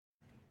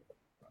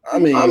I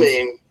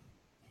mean,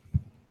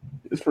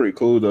 it's pretty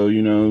cool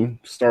though.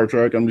 Star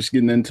Trek. I'm just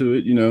getting into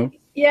it.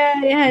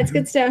 Yeah, it's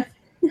good stuff.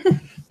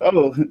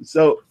 Oh,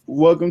 so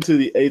welcome to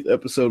the 8th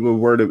episode of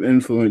Word of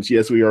Influence.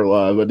 Yes, we are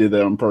live. I did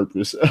that on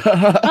purpose.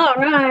 All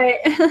right.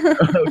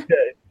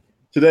 Okay.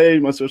 Today,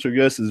 my special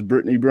guest is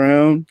Brittany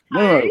Brown,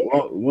 Hi.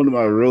 one of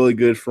my really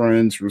good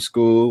friends from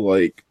school.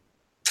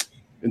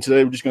 And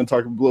today we're just going to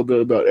talk a little bit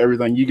about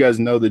everything. You guys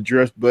know the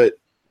drift, but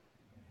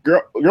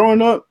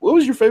growing up, what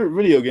was your favorite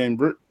video game,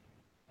 Britt?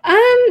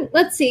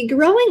 Let's see.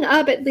 Growing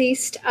up, at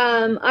least,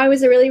 I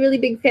was a really, really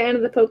big fan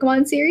of the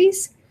Pokemon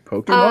series.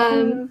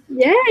 Pokemon?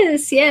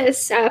 Yes.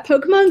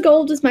 Pokemon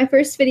Gold was my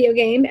first video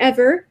game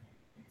ever.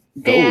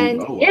 Gold. And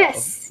wow.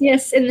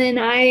 yes. And then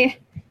I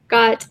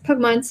got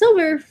Pokemon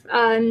Silver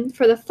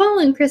for the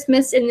following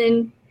Christmas, and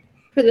then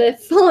for the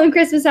following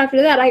Christmas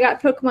after that, I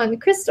got Pokemon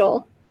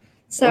Crystal.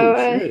 So,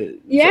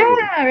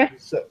 yeah.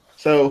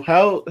 So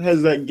how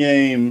has that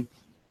game,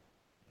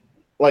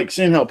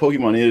 seeing how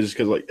Pokemon is,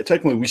 because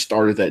technically we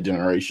started that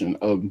generation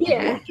of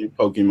watching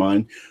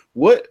Pokemon.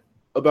 What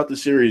about the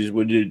series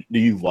do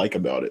you like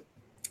about it?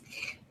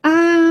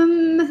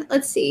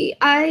 Let's see.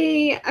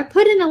 I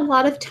put in a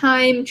lot of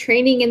time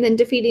training and then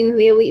defeating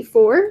the Elite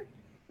Four.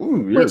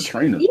 Ooh, you're a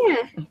trainer.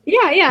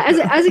 Yeah.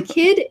 As a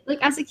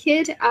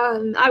kid,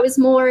 I was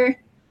more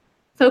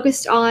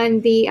focused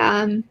on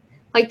the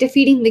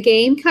defeating the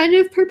game kind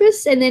of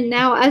purpose, and then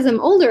now as I'm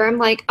older, I'm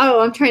like,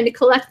 oh, I'm trying to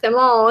collect them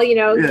all,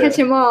 catch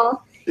them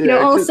all.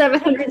 All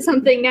 700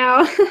 something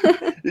now.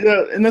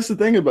 Yeah, and that's the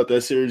thing about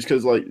that series,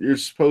 because you're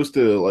supposed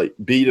to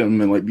beat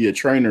them and be a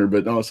trainer,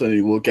 but all of a sudden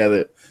you look at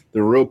it,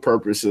 the real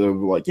purpose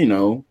of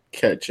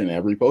catching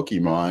every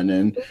Pokemon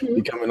and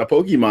becoming a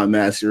Pokemon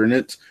master, and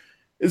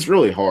it's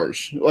really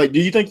harsh. Do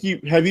you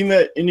think have you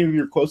met any of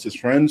your closest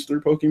friends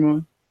through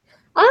Pokemon?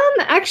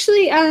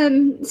 Actually,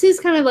 this is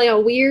kind of a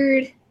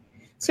weird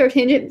sort of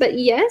tangent, but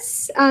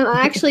yes,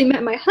 I actually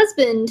met my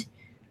husband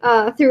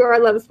through our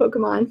love of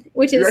Pokemon,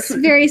 which is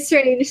very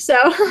strange. So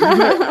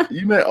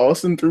you met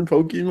Austin through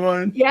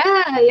Pokemon? Yeah.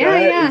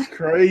 That is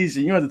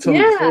crazy. You have to tell me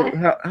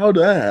how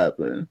did that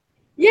happen?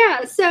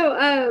 Yeah.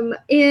 So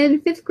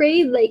in 5th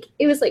grade,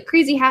 it was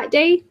Crazy Hat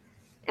Day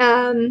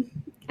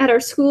at our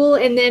school,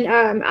 and then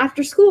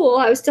after school,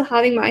 I was still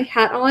having my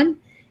hat on,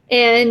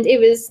 and it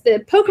was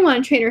the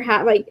Pokemon trainer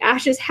hat,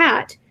 Ash's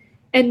hat,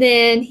 and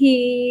then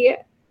he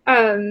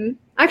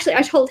actually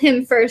I told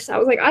him first. I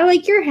was like, I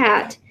like your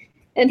hat.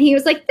 And he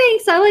was like,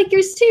 thanks, I like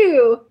yours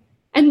too.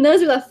 And those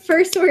were the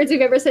first words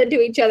we've ever said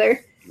to each other.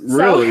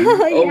 Really? So,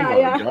 oh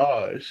my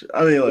gosh.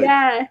 I mean,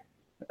 yeah.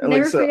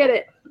 Never forget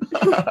it.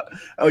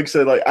 Like I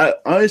said, I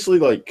honestly,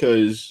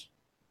 because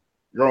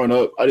growing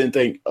up, I didn't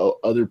think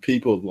other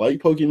people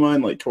liked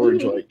Pokemon,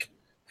 towards 5th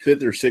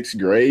or 6th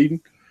grade.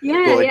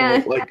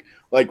 Yeah,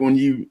 but, when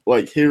you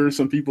hear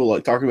some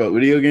people talk about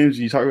video games,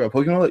 and you talk about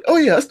Pokemon, oh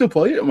yeah, I still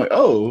play it. I'm like,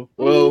 oh,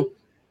 well,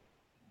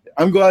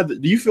 I'm glad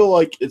do you feel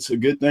like it's a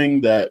good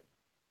thing that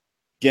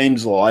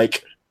games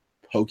like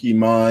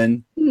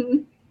Pokemon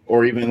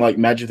or even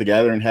Magic the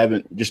Gathering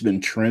haven't just been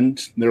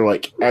trends? They're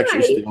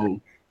actually still.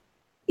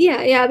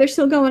 Yeah, they're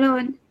still going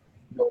on.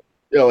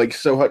 Yeah,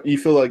 so how, you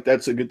feel like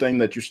that's a good thing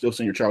that you're still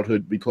seeing your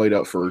childhood be played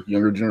out for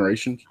younger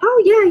generations?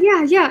 Oh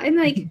yeah,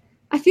 and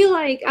I feel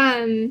like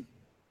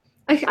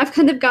I've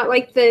kind of got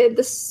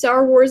the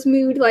Star Wars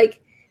mood. A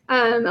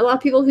lot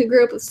of people who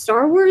grew up with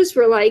Star Wars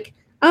were like,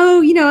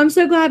 oh, I'm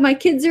so glad my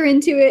kids are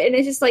into it. And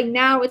it's just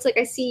now it's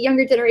I see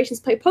younger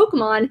generations play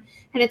Pokemon,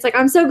 and it's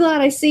I'm so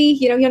glad I see,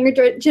 younger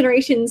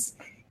generations,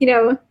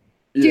 do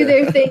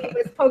their thing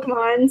with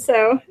Pokemon.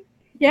 So,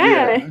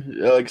 yeah.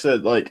 Like I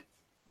said,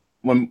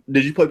 when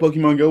did you play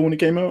Pokemon Go when it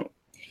came out?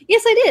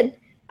 Yes, I did.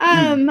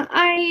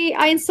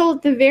 I installed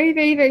it the very,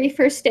 very, very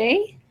first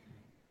day.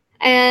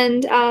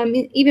 And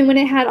even when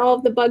it had all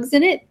of the bugs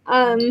in it,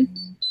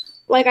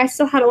 I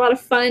still had a lot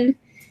of fun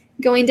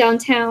going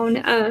downtown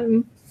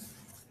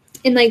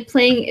and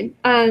playing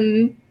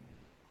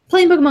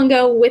Pokemon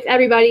Go with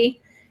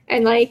everybody,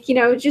 and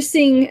just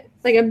seeing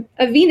a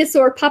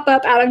Venusaur pop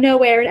up out of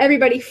nowhere, and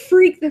everybody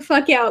freaked the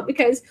fuck out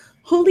because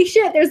holy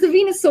shit, there's the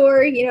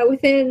Venusaur,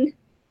 within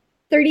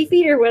 30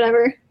 feet or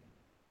whatever,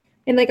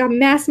 and a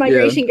mass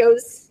migration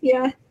goes.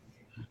 Yeah,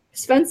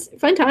 it's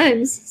fun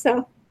times.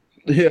 So.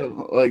 Yeah,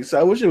 so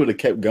I wish it would have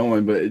kept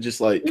going, but it just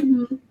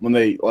when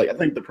they I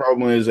think the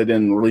problem is they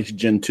didn't release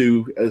Gen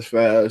 2 as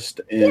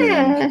fast,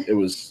 and it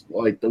was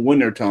the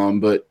winter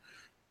time. But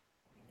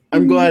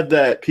I'm glad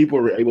that people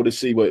were able to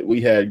see what we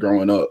had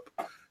growing up.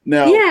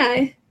 Now,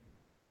 I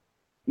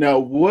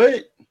know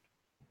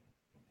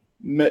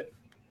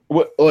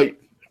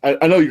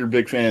you're a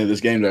big fan of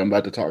this game that I'm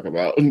about to talk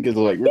about because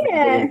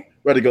we're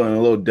about to go in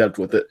a little depth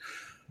with it.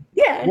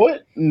 Yeah.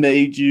 What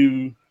makes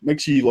you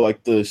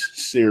like this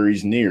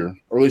series Nier,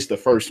 or at least the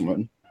first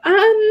one?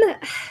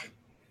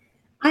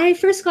 I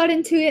first got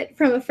into it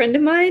from a friend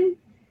of mine.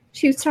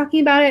 She was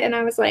talking about it, and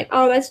I was like,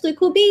 oh, that's really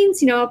cool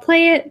beans. I'll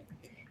play it.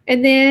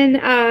 And then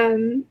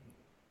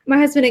my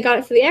husband had got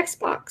it for the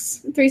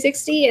Xbox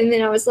 360, and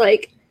then I was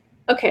like,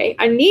 okay,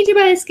 I need to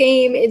buy this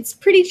game. It's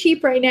pretty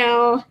cheap right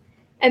now.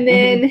 And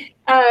then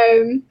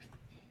I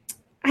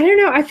don't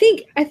know. I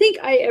think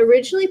I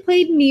originally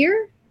played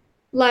Nier.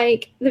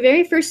 Like the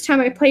very first time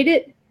I played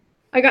it,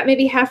 I got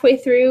maybe halfway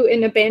through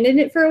and abandoned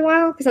it for a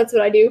while because that's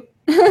what I do.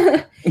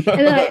 and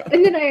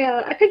then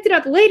I picked it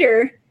up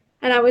later,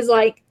 and I was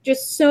like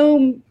just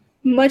so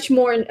much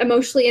more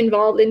emotionally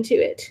involved into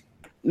it.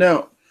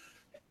 Now,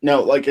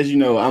 like as you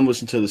know, I'm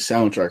listening to the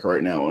soundtrack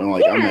right now, and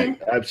like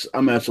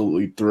I'm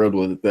absolutely thrilled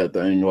with that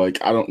thing. Like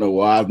I don't know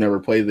why I've never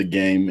played the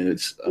game, and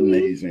it's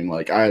amazing.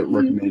 Like I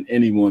recommend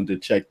anyone to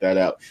check that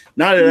out.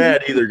 Not an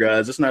ad either,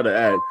 guys. It's not an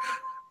ad,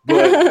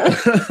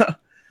 but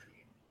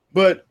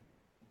but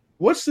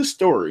what's the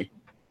story?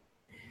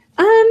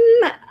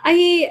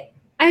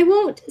 I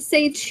won't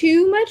say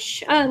too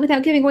much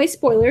without giving away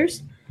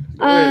spoilers.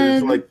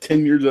 It's like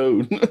 10 years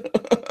old.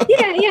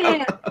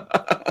 yeah.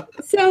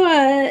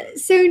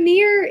 So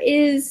Nier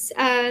is,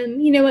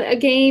 a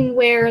game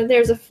where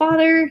there's a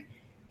father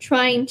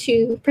trying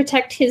to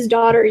protect his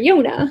daughter,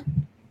 Yona.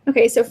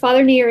 Okay, so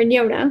Father Nier and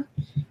Yona.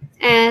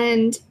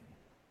 And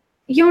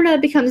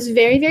Yona becomes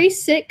very, very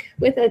sick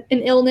with an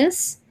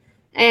illness.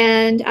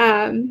 And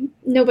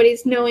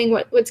nobody's knowing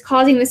what's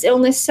causing this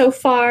illness so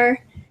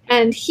far.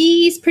 And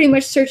he's pretty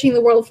much searching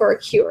the world for a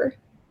cure.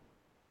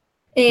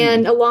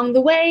 And along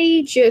the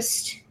way,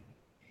 just,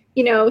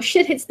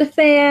 shit hits the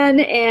fan,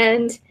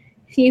 and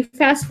you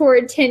fast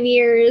forward 10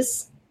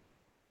 years,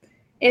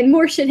 and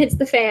more shit hits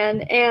the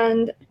fan,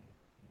 and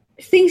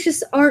things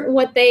just aren't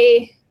what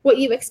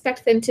you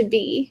expect them to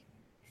be.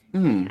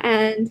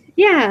 And,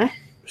 yeah.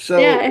 So,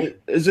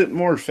 is it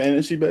more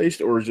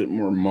fantasy-based, or is it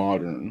more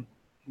modern?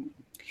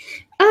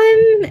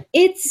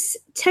 It's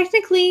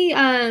technically,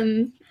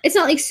 it's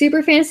not, like,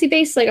 super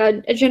fantasy-based, like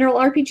a general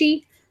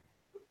RPG.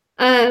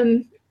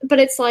 But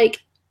it's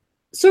like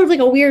sort of like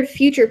a weird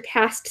future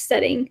past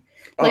setting.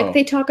 Like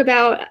they talk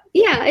about,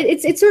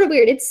 it's sort of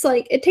weird. It's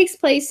like it takes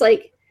place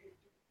like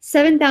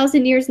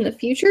 7,000 years in the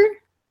future,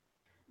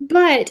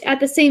 but at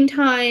the same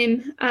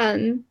time,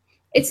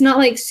 it's not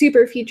like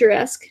super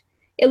futuresque.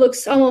 It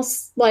looks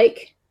almost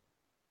like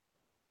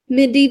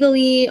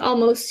medievally,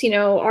 almost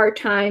our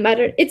time.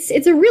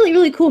 It's a really,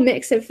 really cool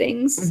mix of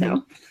things.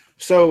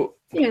 So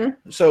yeah.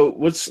 So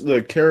what's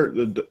the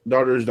character? The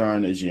daughter's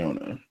dying is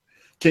Yona.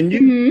 Can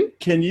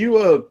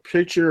you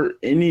picture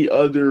any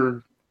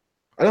other?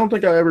 I don't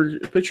think I ever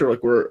picture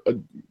like where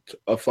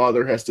a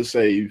father has to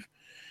save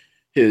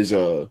his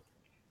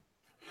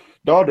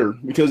daughter,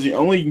 because the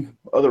only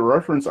other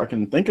reference I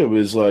can think of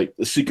is like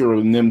The Secret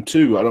of NIMH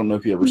 2. I don't know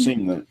if you ever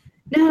seen that.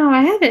 No,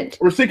 I haven't.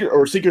 Or Secret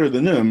of the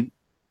NIMH.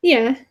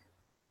 Yeah.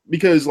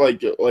 Because like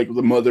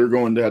the mother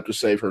going to have to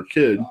save her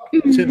kid,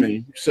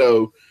 Timmy.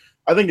 So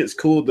I think it's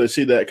cool to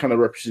see that kind of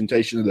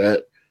representation of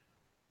that.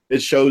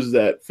 It shows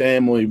that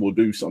family will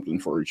do something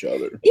for each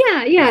other.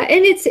 Yeah,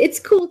 and it's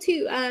cool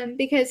too,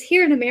 because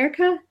here in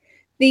America,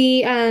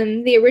 the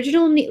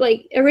original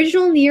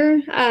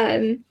Nier,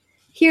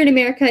 here in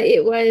America,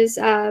 it was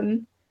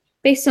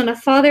based on a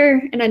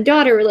father and a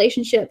daughter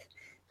relationship.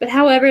 But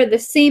however, the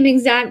same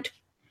exact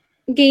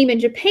game in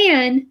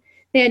Japan,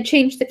 they had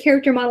changed the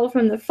character model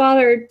from the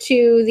father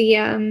to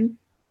the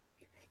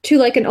to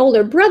like an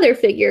older brother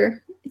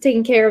figure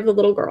taking care of the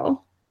little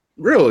girl.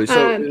 Really?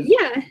 So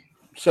yeah.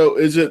 So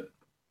is it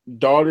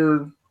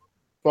daughter,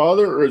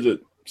 father, or is it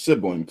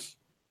siblings?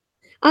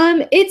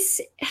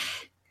 It's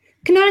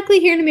canonically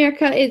here in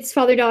America, it's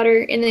father,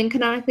 daughter, and then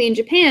canonically in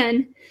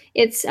Japan,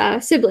 it's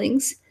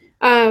siblings.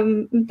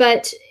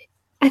 But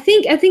I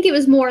think it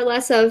was more or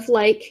less of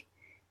like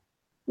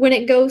when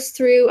it goes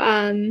through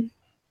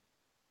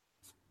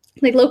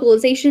like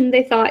localization,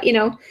 they thought,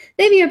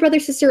 maybe a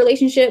brother-sister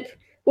relationship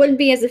wouldn't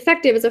be as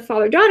effective as a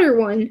father-daughter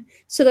one,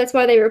 so that's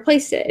why they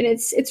replaced it, and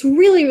it's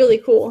really, really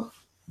cool.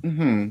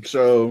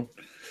 So,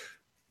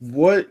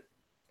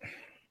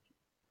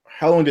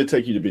 how long did it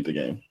take you to beat the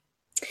game?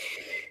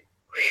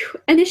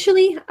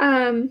 Initially,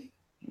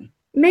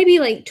 maybe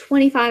like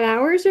 25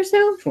 hours or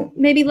so,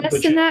 maybe less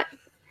than that.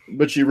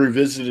 But you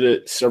revisited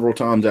it several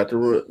times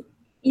afterward?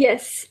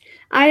 Yes.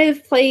 I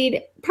have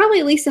played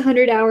probably at least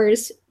 100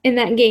 hours in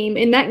that game,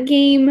 and that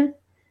game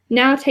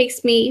now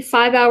takes me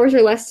 5 hours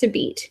or less to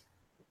beat.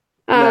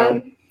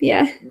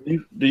 Yeah.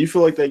 Do you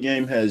feel like that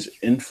game has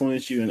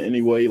influenced you in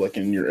any way, like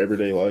in your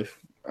everyday life?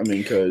 I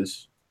mean,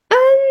 because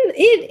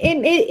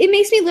it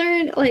makes me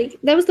learn. Like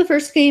that was the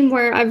first game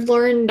where I've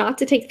learned not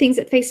to take things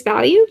at face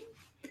value,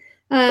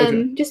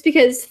 just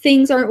because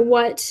things aren't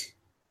what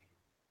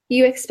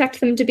you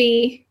expect them to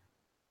be,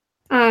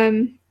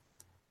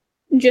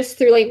 just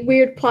through like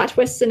weird plot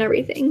twists and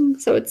everything.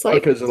 So it's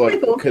like because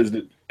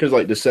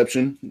like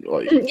deception,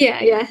 like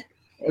yeah.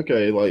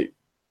 Okay, like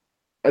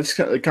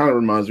it kind of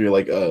reminds me of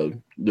like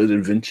the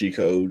Da Vinci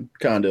Code,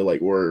 kind of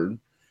like where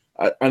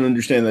I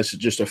understand that's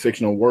just a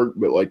fictional work,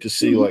 but like to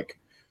see like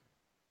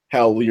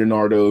how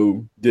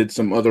Leonardo did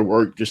some other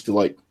work just to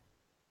like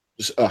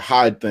just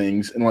hide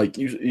things, and like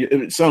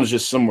it sounds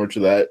just similar to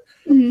that.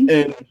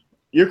 And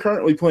you're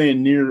currently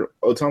playing Nier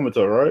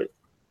Automata, right?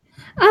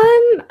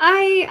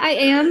 I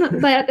am,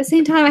 but at the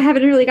same time, I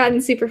haven't really gotten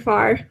super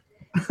far.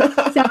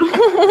 So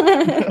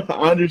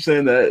I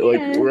understand that. Like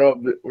yeah.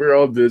 we're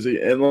all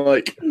busy, and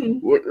like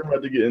Mhm. we're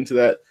about to get into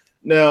that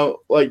now.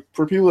 Like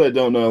for people that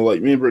don't know,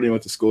 like me and Brittany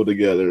went to school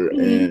together, Mhm.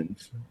 and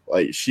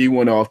like she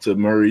went off to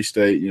Murray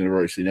State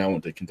University. Now I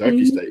went to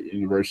Kentucky Mhm. State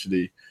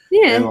University,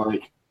 and Yeah.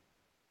 like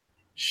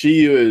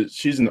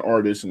she's an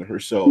artist in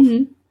herself,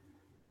 Mhm.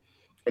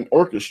 an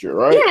orchestra,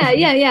 right? Yeah,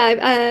 yeah,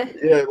 yeah.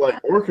 Yeah, like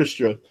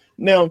orchestra.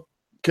 Now,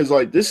 because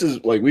like this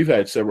is like we've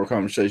had several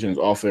conversations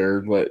off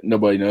air, but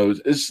nobody knows.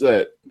 Is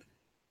that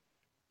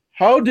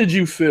how did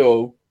you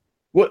feel?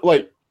 What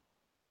like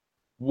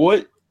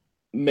what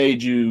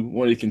made you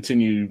want to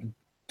continue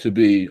to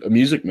be a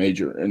music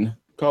major in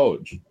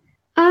college?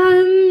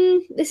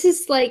 This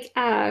is like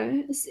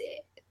there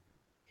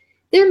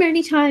are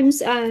many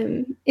times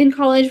in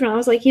college when I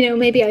was like,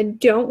 maybe I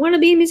don't want to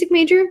be a music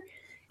major,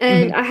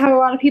 and Hmm. I have a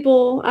lot of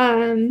people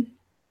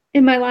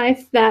in my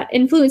life that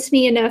influenced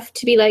me enough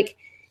to be like,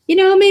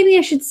 maybe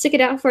I should stick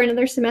it out for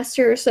another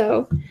semester or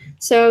so.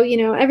 So,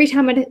 every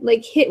time I'd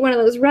like hit one of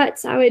those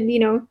ruts, I would,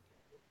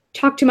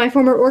 talk to my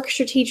former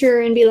orchestra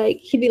teacher and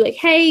he'd be like,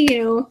 hey,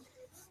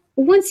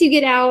 once you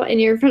get out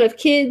and you're in front of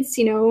kids,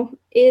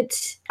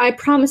 I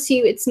promise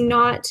you it's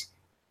not,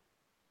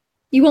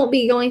 you won't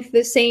be going through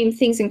the same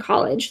things in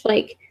college.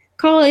 Like,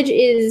 college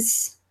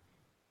is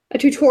a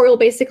tutorial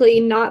basically,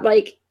 not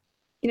like,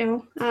 you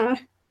know, uh,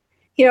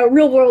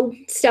 real world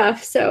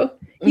stuff. So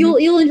Hmm.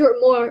 you'll enjoy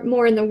it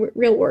more in the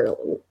real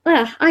world.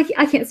 I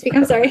can't speak.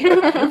 I'm sorry.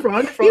 You're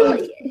fine. You're you'll,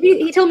 fine.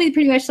 he told me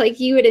pretty much like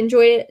you would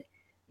enjoy it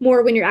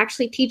more when you're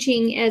actually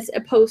teaching as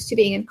opposed to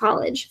being in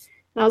college.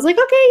 And I was like,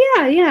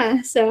 okay,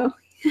 yeah. So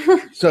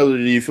So,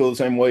 do you feel the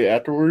same way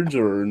afterwards,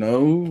 or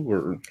no,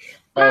 or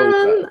how was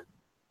that? um,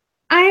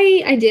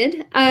 I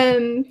did.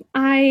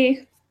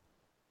 I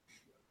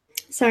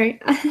sorry.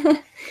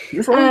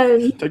 You're fine.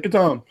 um, Take your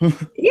time.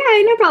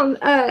 yeah, no problem.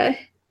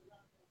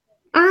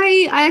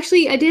 I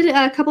actually I did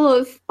a couple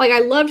of like I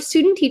loved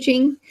student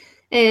teaching,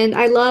 and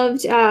I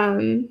loved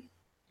like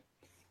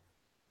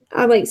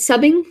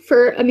subbing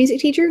for a music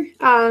teacher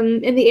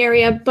in the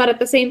area. But at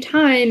the same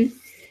time,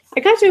 I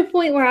got to a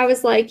point where I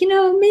was like,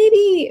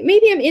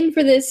 maybe I'm in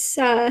for this.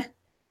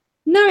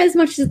 Not as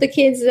much as the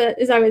kids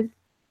as I would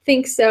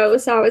think so.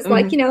 So I was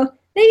like, Hmm.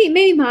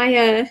 maybe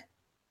my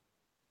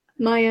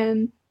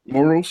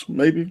Morals,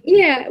 maybe.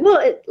 yeah.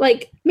 Well,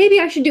 like maybe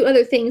I should do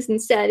other things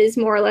instead. Is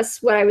more or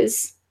less what I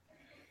was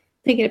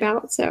thinking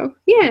about. So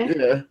yeah.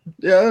 Yeah,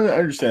 yeah, I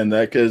understand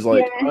that because,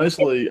 like, Yeah.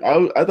 honestly, I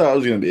thought I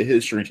was going to be a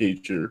history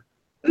teacher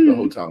the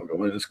whole Mm. time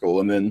going to school,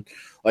 and then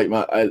like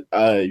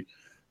I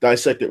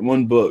dissected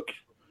one book.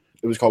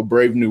 It was called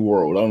Brave New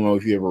World. I don't know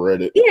if you ever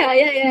read it. Yeah.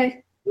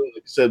 It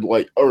said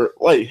like or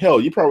like hell,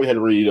 you probably had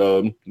to read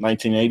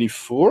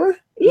 1984. Is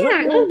Yeah, that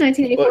I love correct? Like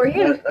 1984.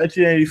 Yeah.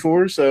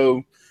 1984.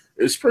 So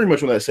it's pretty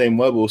much on that same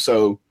level.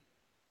 So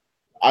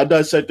I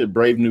dissected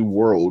Brave New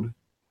World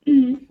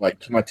Mm. like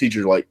to my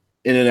teacher like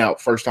in and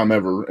out first time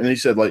ever, and he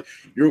said like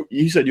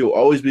he said you'll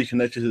always be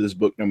connected to this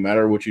book no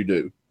matter what you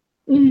do.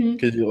 Mm.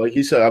 Because like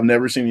he said, I've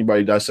never seen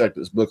anybody dissect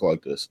this book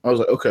like this. I was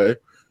like, okay.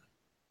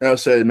 And I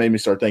said, it made me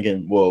start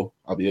thinking, well,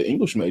 I'll be an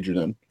English major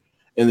then.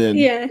 And then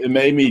Yeah. it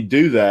made me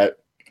do that.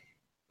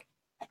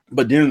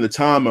 But during the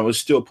time, I was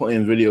still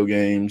playing video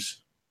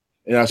games,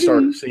 and I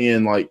started Mm.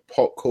 seeing like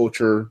pop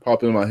culture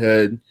pop in my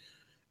head.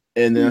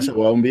 And then I Mm. said,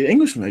 well, I'm gonna be an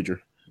English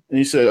major. And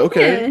he said,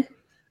 okay. Yeah.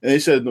 And he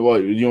said,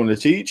 "What, you want to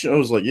teach?" I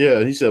was like, "Yeah."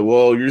 And he said,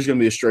 "Well, you're just gonna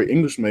be a straight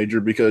English major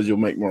because you'll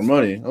make more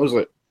money." I was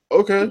like,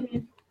 "Okay."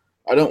 Mm.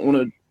 I don't want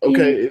to. Yeah.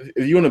 Okay,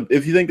 if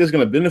you think that's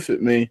gonna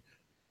benefit me,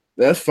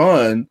 that's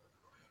fine.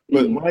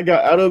 But Mm. when I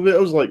got out of it, I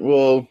was like,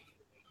 well,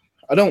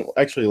 I don't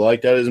actually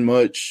like that as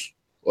much.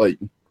 Like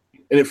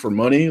in it for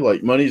money.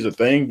 Like money's a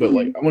thing, but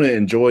like Mm. I want to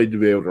enjoy to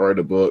be able to write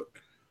a book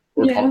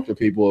or Yeah. talk to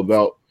people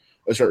about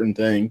a certain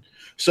thing.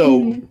 So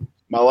Mm.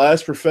 my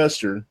last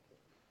professor,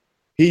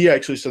 he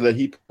actually said that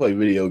he played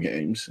video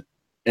games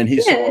and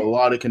he saw Yeah. a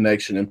lot of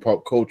connection in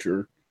pop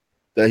culture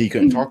that he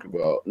couldn't Mm. talk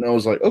about. And I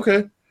was like,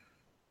 okay,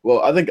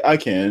 well, I think I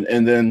can.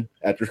 And then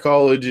after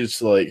college,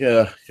 it's like,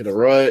 yeah, hit a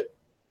rut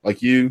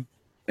like you.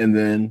 And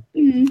then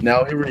Mm.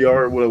 now here we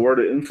are with a word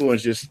of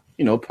influence, just,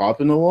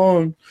 popping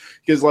along.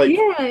 Because, like,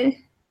 Yeah.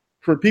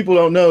 for people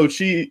who don't know,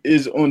 she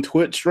is on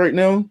Twitch right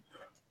now.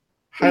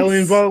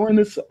 Hylian Yes.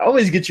 Violinist. I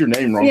always get your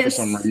name wrong for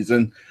some Yes.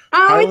 reason.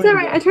 Oh, it's all Hylian.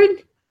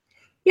 right.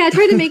 I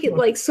tried to make it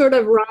like sort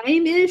of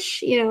rhyme-ish,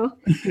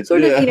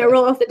 sort of, Yeah.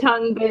 roll off the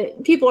tongue,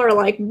 but people are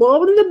like blah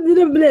blah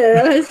blah blah.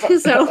 I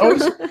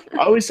always,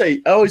 So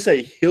I always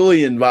say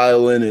Hylian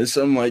violinist.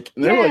 I'm like,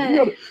 and they're like,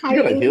 yeah,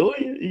 you got a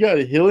Hylian, you got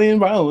a Hylian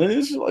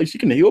violinist. Like she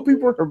can heal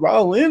people with her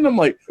violin. I'm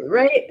like,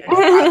 right.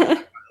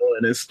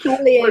 violinist.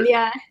 Alien, But,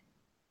 yeah.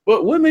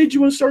 but what made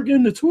you want to start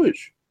getting to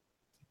Twitch?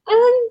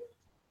 Um,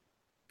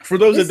 For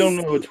those that this don't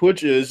is know what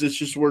Twitch is, it's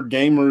just where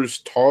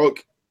gamers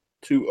talk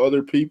to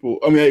other people.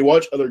 I mean, they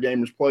watch other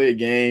gamers play a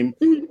game,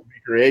 mhm. be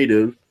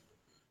creative,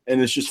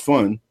 and it's just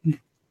fun. It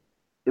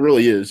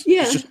really is. It's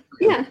Yeah, just.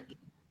 yeah.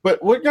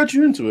 But what got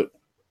you into it?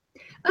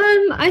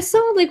 I saw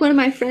like one of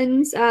my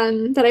friends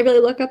that I really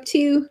look up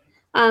to.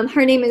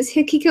 Her name is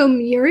Hikiko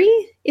Muri,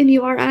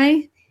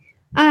 Muri.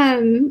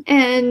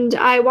 And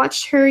I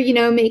watched her,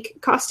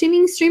 make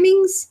costuming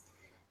streamings.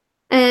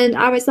 And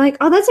I was like,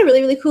 oh, that's a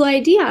really, really cool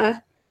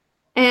idea.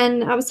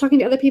 And I was talking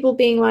to other people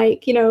being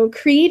like,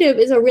 creative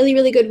is a really,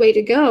 really good way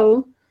to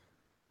go,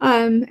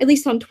 at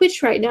least on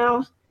Twitch right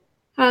now,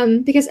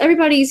 because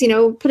everybody's,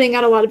 putting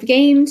out a lot of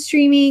game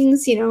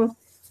streamings.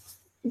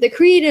 The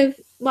creative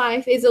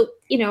life is, a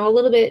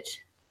little bit,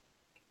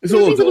 it's a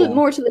little bit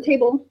more to the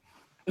table.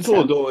 It's a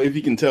little dull if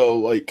you can tell,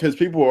 like, because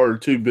people are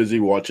too busy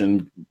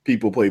watching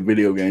people play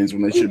video games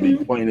when they should be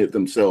playing it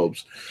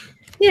themselves.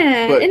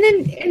 Yeah, and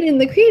then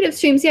the creative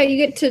streams, you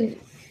get to,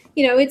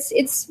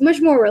 it's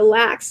much more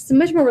relaxed. It's a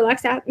much more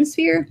relaxed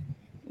atmosphere.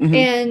 Mm-hmm.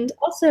 And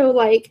also,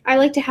 like, I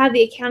like to have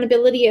the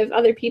accountability of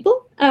other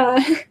people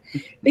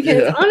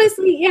because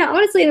honestly,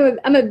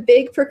 I'm a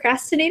big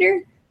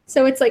procrastinator.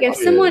 So it's like if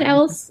someone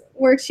else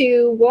were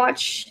to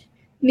watch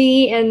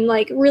me and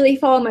like really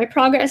follow my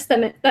progress,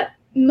 that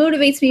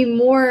motivates me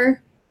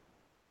more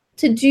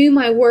to do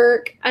my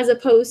work as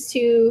opposed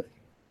to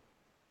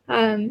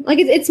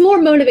it's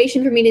more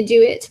motivation for me to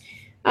do it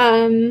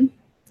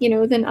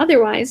than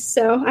otherwise.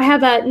 So I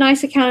have that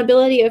nice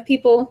accountability of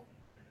people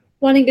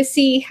wanting to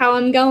see how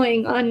I'm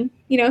going on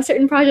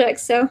certain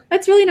projects, so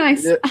that's really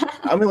nice. Yeah.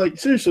 I mean, like,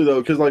 seriously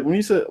though, because like when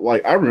you said,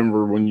 like, I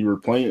remember when you were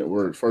playing it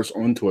where first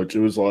on Twitch, it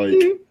was like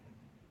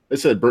it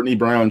said Brittany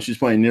Brown, she's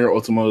playing Nier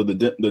Automata,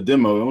 the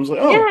demo, and I was like,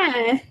 oh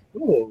yeah,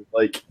 cool.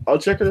 Like, I'll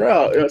check her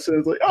out. And so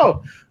it's like,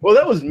 oh, well,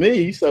 that was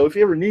me. So if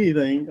you ever need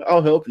anything,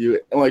 I'll help you.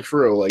 And like,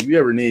 for real, like, if you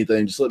ever need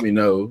anything, just let me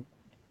know.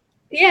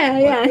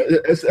 Yeah.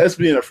 It's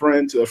being a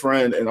friend to a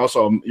friend, and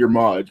also your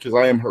mod, because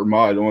I am her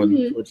mod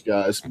on Twitch,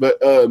 guys. But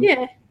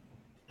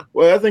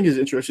what I think is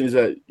interesting is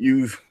that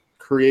you've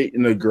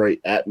created a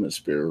great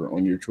atmosphere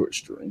on your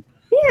Twitch stream.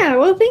 Yeah,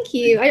 well, thank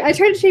you. I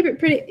try to keep it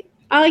pretty.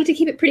 I like to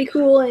keep it pretty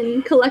cool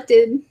and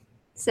collected.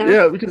 So.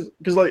 Yeah, because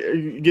like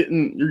you're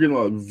getting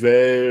a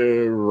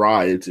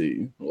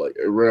variety, like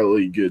a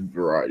really good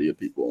variety of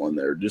people on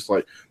there, just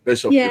like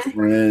based off your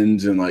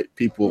friends and like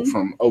people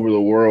from over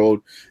the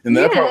world, and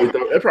that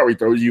probably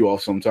throws you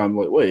off sometimes.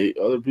 Like, wait,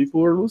 other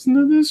people are listening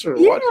to this or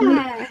watching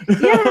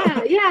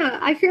it? Yeah.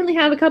 I currently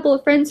have a couple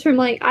of friends from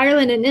like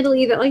Ireland and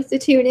Italy that like to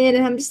tune in,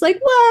 and I'm just like,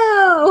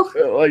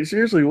 whoa! Like,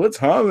 seriously, what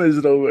time is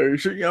it over there?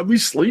 Shouldn't y'all be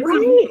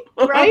sleeping?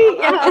 Right?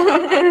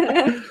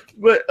 Yeah.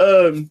 But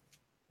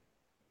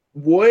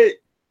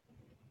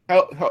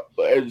how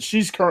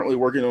she's currently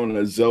working on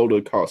a Zelda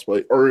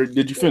cosplay, or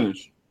did you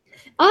finish?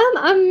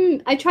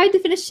 I tried to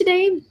finish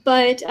today,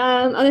 but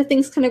other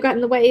things kind of got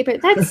in the way, but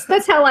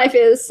that's how life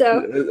is.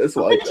 So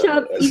I'll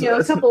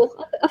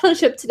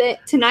finish up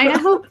tonight, I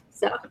hope.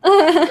 So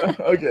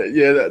okay,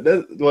 yeah,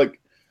 that's like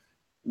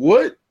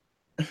what?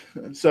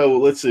 So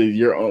let's see,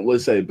 you're on,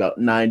 let's say about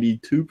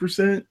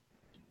 92%.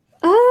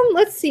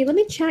 Let's see. Let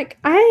me check.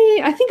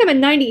 I think I'm at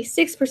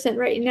 96%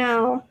 right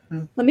now.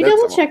 Let me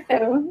double check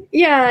though.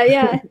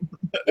 Yeah.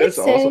 It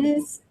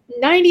says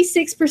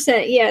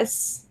 96%.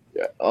 Yes.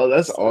 Yeah. Oh,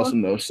 that's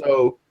awesome though.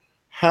 So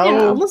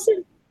how does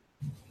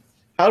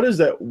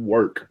that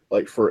work?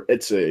 Like for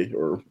Etsy,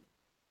 or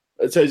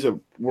Etsy's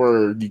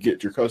where you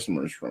get your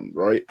customers from,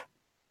 right?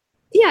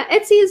 Yeah,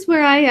 Etsy is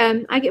where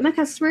I get my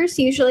customers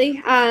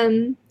usually.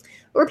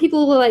 Or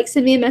people will like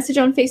send me a message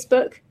on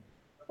Facebook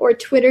or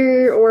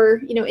Twitter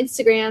or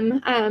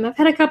Instagram. I've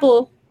had a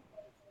couple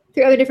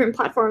through other different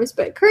platforms,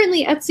 but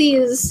currently Etsy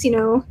is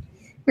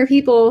where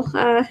people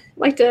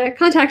like to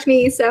contact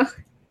me. So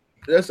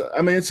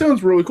it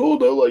sounds really cool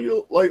though.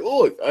 Like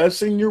look, I've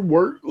seen your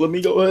work. Let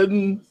me go ahead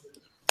and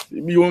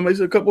you want to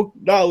make a couple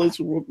dollars?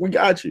 We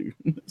got you.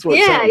 That's what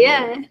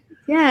yeah.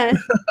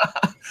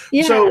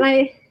 So,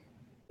 and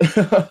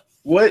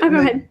what go made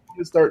ahead.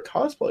 you start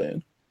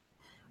cosplaying?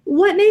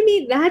 What made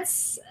me?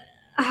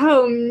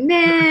 Oh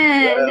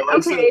man.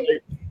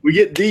 Okay. We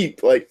get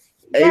deep. Like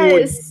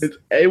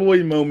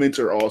AWOI moments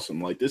are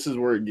awesome. Like this is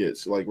where it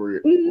gets. Like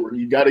where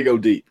you got to go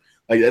deep.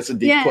 Like that's a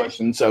deep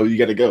question. So you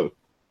got to go.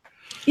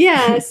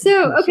 Yeah.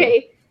 So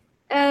okay.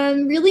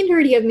 Really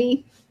nerdy of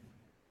me.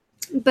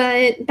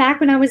 But back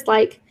when I was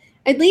like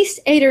at least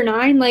 8 or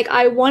 9, like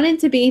I wanted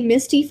to be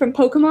Misty from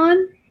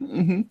Pokemon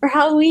for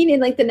Halloween,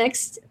 and like the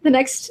next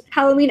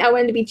Halloween I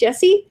wanted to be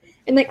Jessie.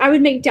 And like I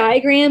would make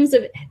diagrams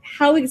of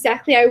how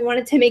exactly I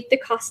wanted to make the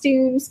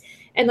costumes,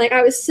 and like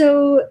I was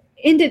so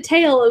in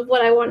detail of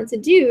what I wanted to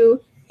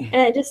do, and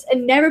I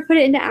never put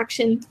it into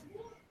action.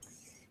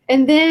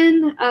 And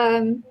then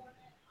I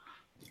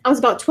was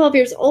about 12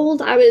 years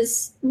old. I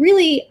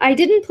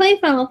didn't play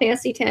Final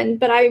Fantasy X,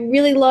 but I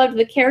really loved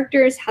the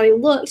characters, how they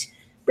looked,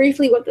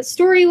 briefly what the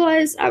story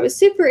was. I was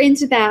super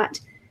into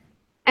that,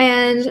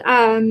 and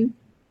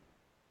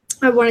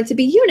I wanted to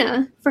be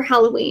Yuna for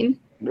Halloween.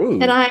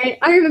 Ooh. And I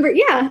remember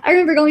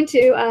going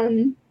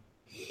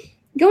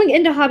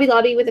into Hobby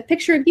Lobby with a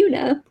picture of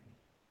Yuna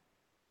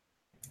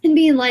and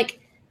being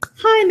like,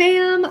 "Hi,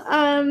 ma'am.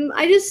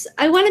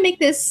 I want to make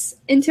this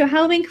into a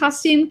Halloween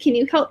costume. Can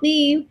you help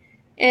me?"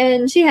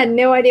 And she had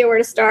no idea where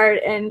to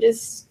start, and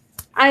just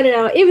I don't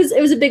know. It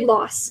was a big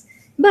loss.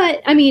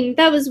 But I mean,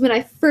 that was when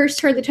I first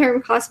heard the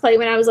term cosplay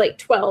when I was like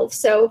 12,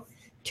 so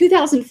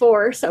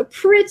 2004, so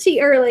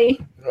pretty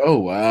early. Oh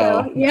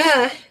wow. So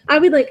yeah, I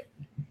would like,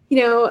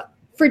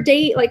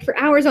 for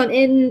hours on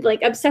end,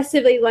 like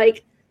obsessively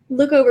like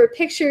look over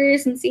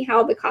pictures and see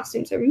how the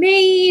costumes are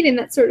made and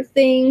that sort of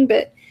thing,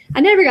 but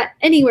I never got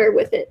anywhere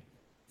with it.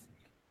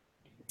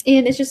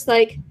 And it's just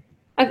like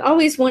I've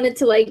always wanted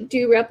to like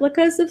do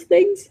replicas of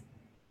things.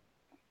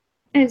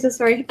 I'm so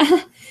sorry.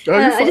 I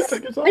just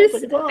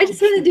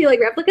want to do like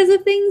replicas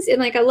of things, and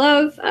like I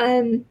love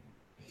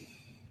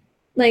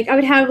like I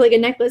would have like a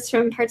necklace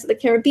from Parts of the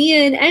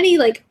Caribbean, any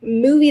like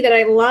movie that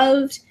I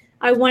loved,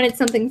 I wanted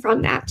something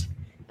from that.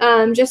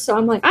 Just so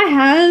I'm like, I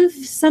have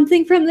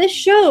something from this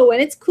show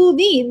and it's cool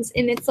beans.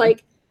 And it's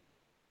like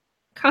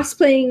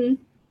cosplaying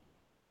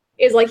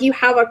is like you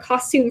have a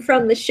costume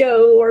from the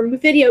show or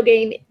video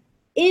game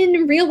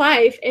in real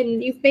life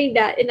and you've made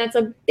that, and that's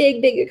a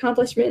big, big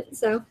accomplishment.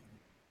 So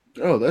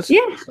oh, that's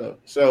yeah.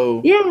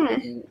 So yeah.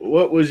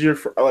 What was your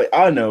like?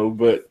 I know,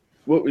 but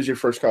what was your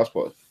first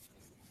cosplay?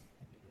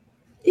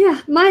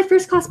 Yeah, my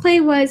first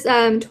cosplay was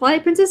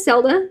Twilight Princess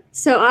Zelda,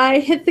 so I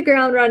hit the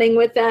ground running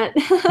with that.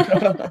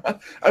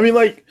 I mean,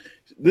 like,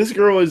 this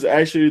girl is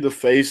actually the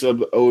face of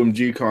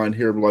OMG Con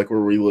here, like where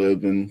we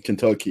live in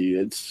Kentucky.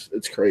 It's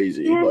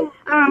crazy. Yeah.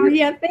 Like,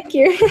 yeah, thank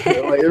you.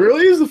 like, it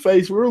really is the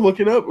face. We were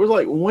looking up. We're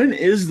like, when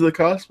is the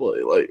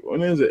cosplay? Like,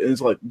 when is it? And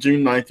it's like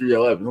June 9th through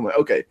 11th. I'm like,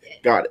 okay,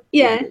 got it.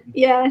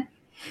 Yeah.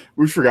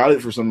 We forgot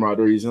it for some odd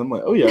reason. I'm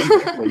like, oh yeah,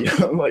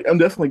 I'm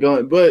definitely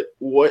going. But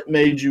what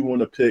made you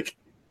want to pick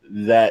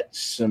that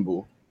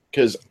symbol?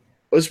 Because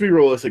let's be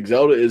realistic,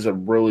 Zelda is a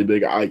really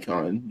big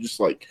icon,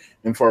 just like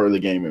in far of the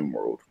gaming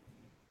world.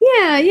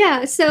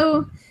 Yeah.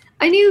 So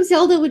I knew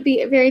Zelda would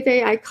be very,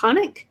 very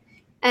iconic,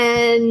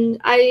 and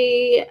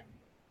I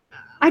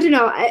don't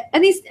know.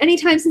 At least any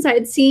time since I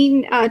had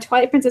seen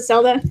Twilight Princess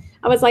Zelda,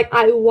 I was like,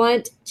 I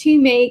want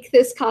to make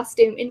this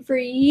costume. And for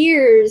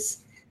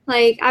years,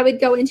 like I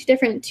would go into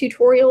different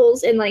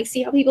tutorials and like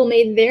see how people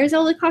made their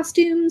Zelda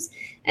costumes,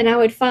 and I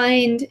would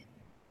find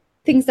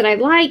things that I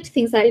liked,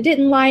 things that I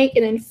didn't like,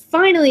 and then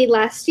finally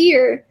last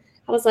year,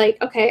 I was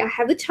like, okay, I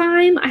have the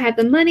time, I have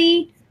the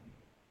money,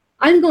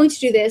 I'm going to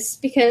do this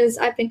because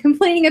I've been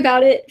complaining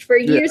about it for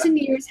years and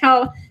years,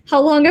 how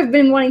long I've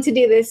been wanting to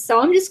do this.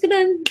 So I'm just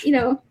gonna,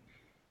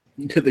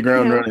 hit the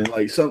ground running,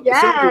 like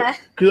yeah.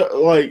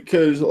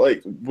 Because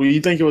when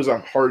you think it was a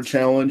hard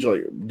challenge,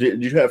 like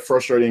did you have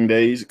frustrating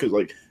days? Because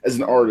like as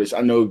an artist,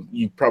 I know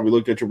you probably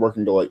looked at your work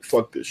and go like,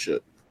 fuck this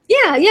shit.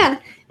 Yeah,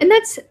 and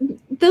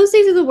those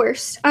days are the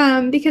worst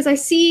because I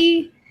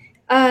see,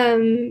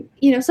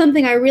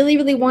 something I really,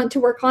 really want to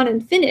work on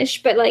and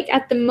finish, but like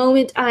at the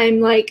moment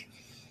I'm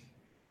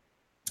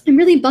I'm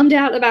really bummed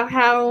out about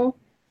how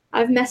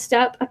I've messed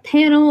up a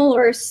panel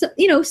or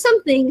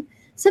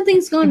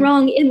something's gone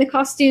wrong in the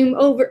costume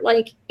over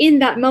like in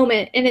that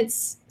moment, and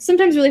it's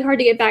sometimes really hard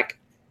to get back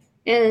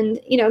and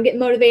get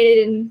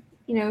motivated and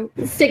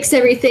fix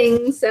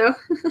everything. So.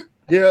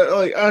 Yeah,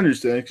 like I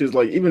understand, because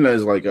like even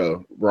as like a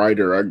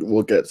writer, I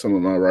look at some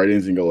of my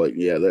writings and go like,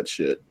 yeah, that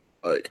shit.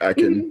 Like I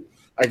can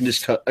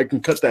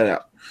cut that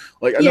out.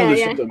 Like I know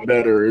there's something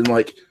better, and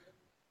like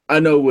I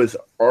know with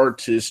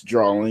artist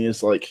drawing,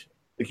 it's like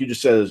you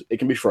just said, it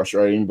can be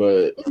frustrating,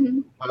 but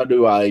how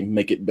do I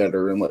make it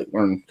better and like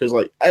learn? Because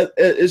like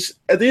it's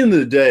at the end of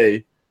the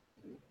day,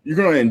 you're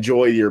gonna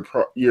enjoy your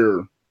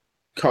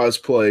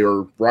cosplay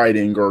or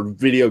writing or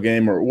video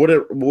game or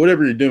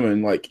whatever you're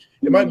doing. Like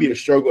it might be a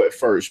struggle at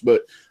first,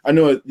 but I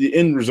know the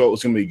end result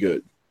is gonna be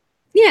good.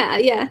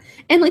 Yeah.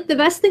 And like the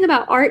best thing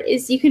about art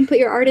is you can put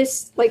your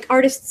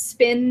artist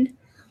spin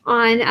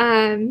on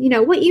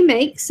what you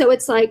make. So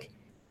it's like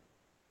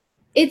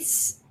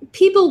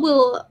people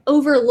will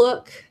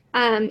overlook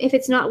if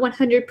it's not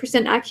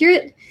 100%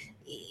 accurate.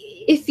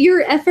 If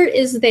your effort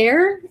is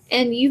there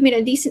and you've made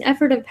a decent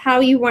effort of how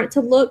you want it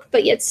to look,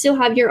 but yet still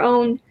have your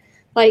own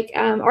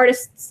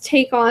artist's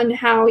take on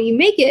how you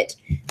make it,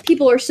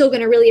 people are still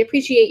going to really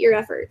appreciate your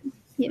effort.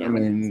 I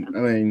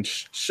mean,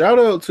 shout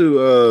out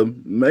to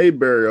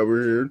Mayberry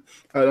over here.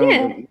 I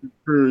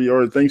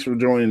don't thanks for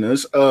joining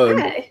us.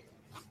 Hi.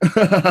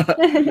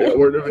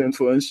 Word of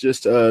influence.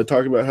 Just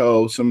talk about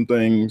how some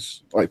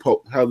things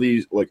how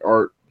these like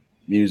art,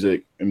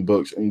 music, and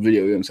books and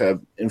video games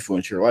have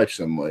influenced your life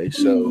some way.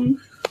 So,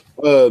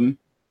 with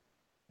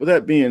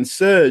that being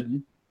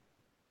said,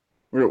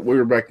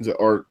 we're back into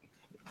art.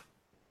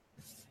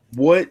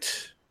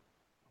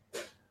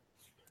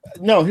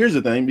 No, here's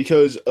the thing,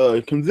 because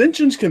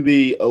conventions can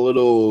be a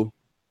little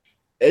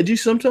edgy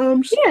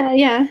sometimes.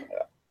 Yeah.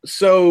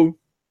 So,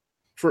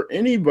 for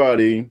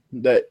anybody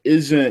that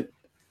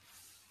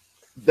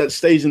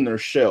stays in their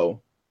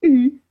shell,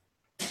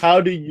 how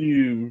do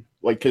you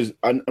because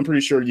I'm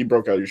pretty sure you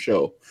broke out your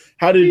shell.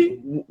 How did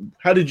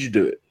you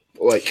do it?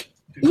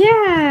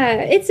 Yeah,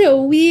 it's a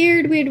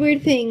weird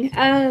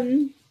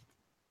thing.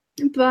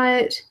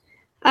 But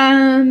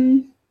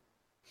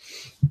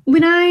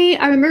when I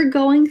remember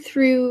going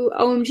through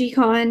OMG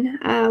Con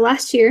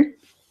last year,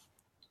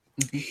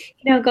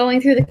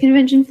 going through the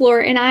convention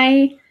floor, and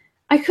I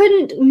I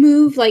couldn't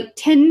move like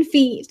 10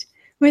 feet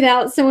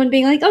without someone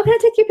being like, oh, can I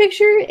take your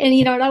picture? And,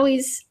 you know,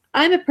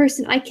 I'm a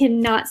person, I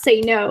cannot say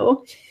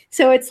no.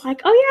 So it's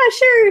like,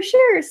 oh yeah,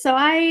 sure. So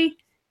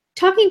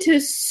talking to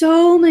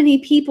so many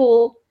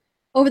people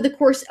over the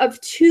course of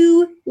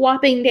 2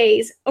 whopping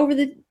days, over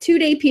the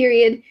 2-day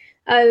period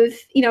of,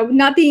 you know,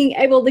 not being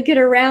able to get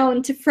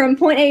around from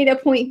point A to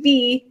point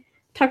B,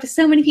 talk to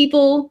so many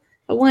people.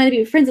 I wanted to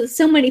be friends with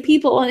so many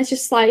people. And it's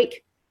just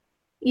like,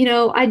 you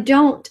know, I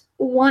don't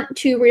want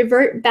to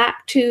revert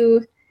back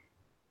to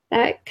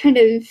that kind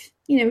of,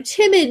 you know,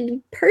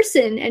 timid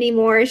person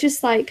anymore. It's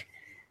just like,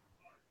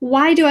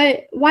 why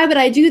would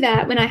I do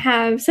that when I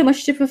have so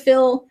much to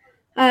fulfill,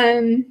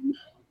 you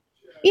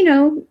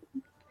know,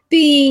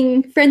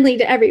 being friendly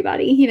to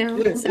everybody, you know?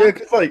 Yeah, So. yeah,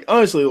 because like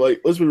honestly,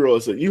 like let's be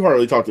realistic, you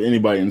hardly talk to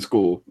anybody in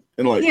school,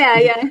 and like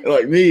Yeah.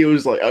 like me, it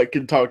was like I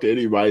could talk to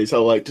anybody.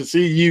 So like to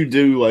see you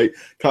do like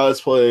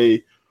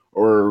cosplay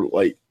or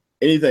like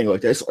anything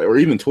like that, or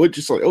even Twitch,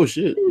 it's like, oh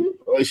shit,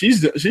 like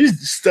she's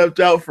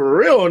stepped out for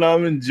real, and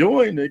I'm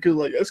enjoying it because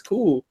like that's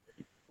cool.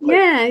 Like,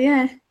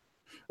 Yeah.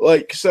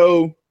 Like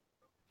so,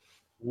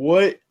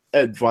 what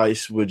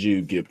advice would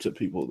you give to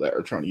people that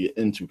are trying to get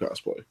into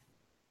cosplay?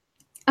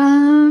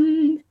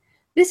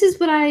 This is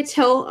what I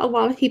tell a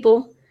lot of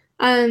people.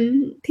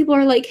 People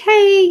are like,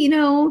 hey, you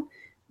know,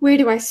 where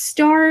do I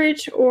start?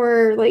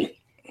 Or like,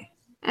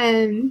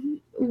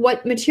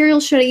 what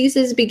material should I use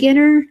as a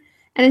beginner?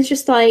 And it's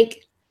just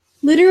like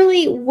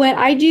literally what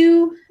I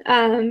do.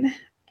 And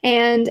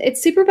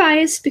it's super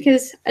biased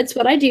because it's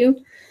what I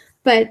do.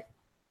 But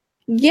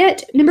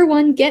number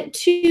one, get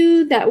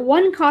to that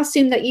one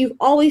costume that you've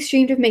always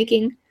dreamed of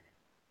making.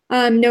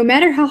 No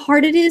matter how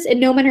hard it is and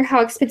no matter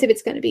how expensive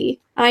it's going to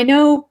be. I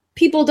know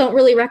people don't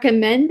really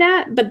recommend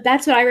that, but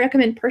that's what I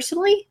recommend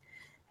personally,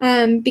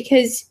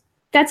 because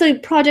that's a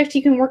project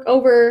you can work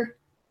over,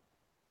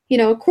 you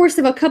know, a course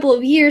of a couple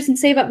of years and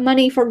save up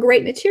money for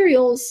great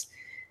materials,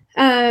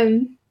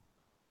 and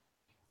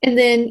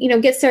then, you know,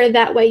 get started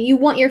that way. You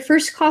want your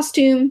first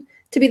costume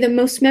to be the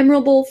most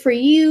memorable for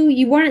you.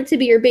 You want it to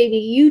be your baby.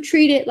 You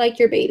treat it like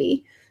your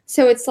baby.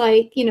 So it's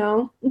like, you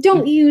know,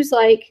 don't use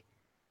like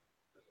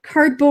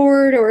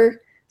cardboard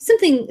or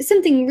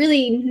something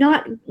really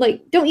not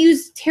like, don't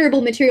use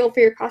terrible material for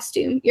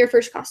your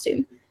first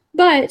costume.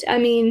 But I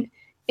mean,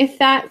 if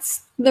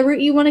that's the route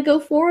you want to go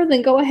for,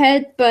 then go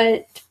ahead.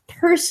 But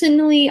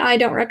personally, I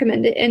don't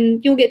recommend it.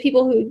 And you'll get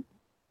people who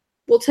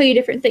will tell you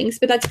different things,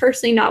 but that's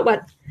personally not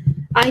what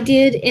I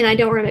did, and I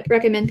don't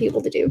recommend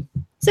people to do.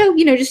 So,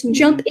 you know, just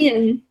jump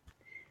in.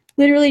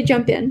 Literally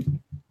jump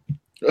in.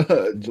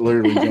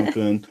 Literally jump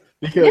in.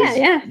 Because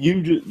yeah.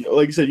 you just,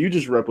 like I said, you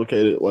just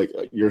replicated like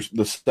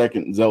the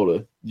second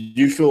Zelda. Did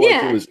you feel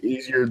like it was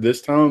easier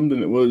this time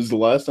than it was the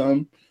last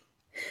time?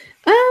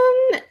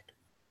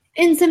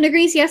 In some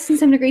degrees, yes. In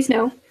some degrees,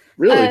 no.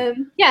 Really?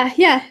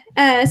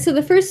 Yeah. So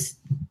the first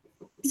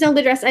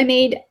Zelda dress I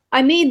made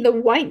the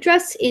white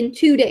dress in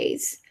 2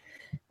 days.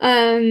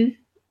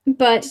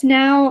 But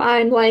now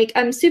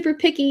I'm super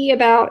picky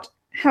about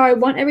how I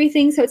want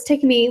everything, so it's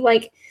taken me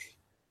like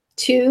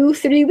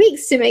 2-3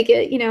 weeks to make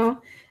it, you know.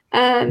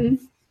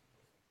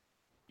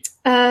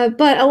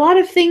 But a lot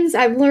of things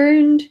I've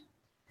learned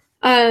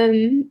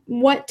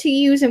what to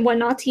use and what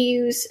not to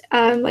use.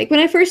 Like when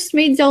I first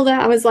made Zelda,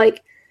 I was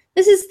like,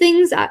 these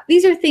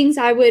are things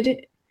I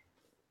would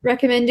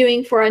recommend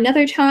doing for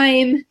another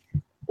time,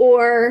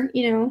 or,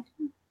 you know,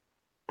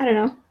 I don't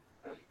know,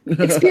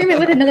 experiment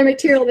with another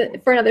material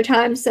for another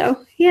time.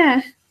 So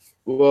yeah.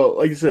 Well,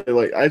 like I said,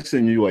 like I've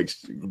seen you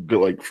get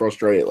like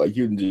frustrated, like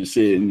you can just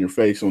see it in your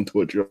face on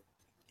Twitch. You're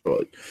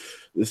like,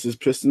 this is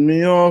pissing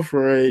me off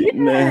right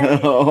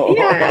now.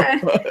 Yeah.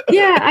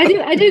 I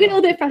do get a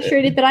little bit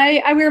frustrated, but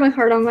I wear my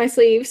heart on my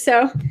sleeve.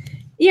 So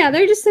yeah,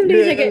 there are just some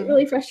days I get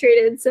really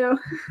frustrated. So,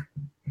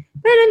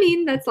 but I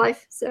mean, that's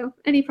life. So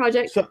any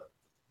project.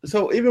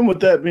 So even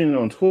with that being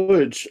on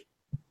Twitch,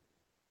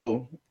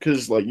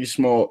 because like you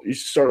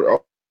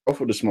start off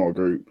with a small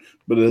group,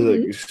 but as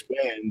it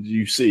expands,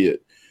 you see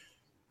it.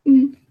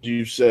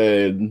 You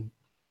said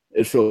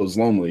it feels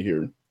lonely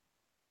here.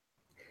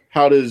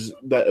 How does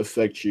that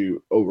affect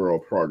you overall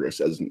progress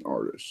as an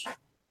artist?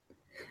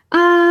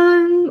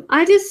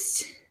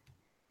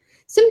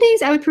 Some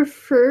days I would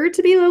prefer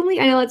to be lonely.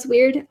 I know that's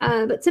weird,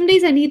 but some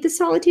days I need the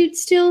solitude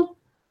still.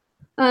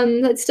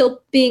 That's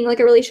still being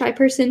like a really shy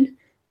person.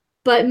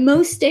 But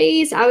most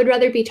days I would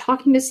rather be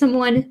talking to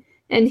someone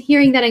and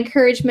hearing that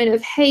encouragement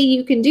of, hey,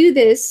 you can do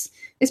this,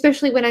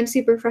 especially when I'm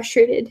super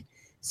frustrated.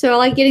 So I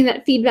like getting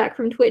that feedback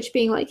from Twitch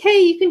being like, hey,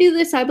 you can do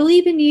this. I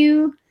believe in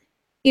you,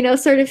 you know,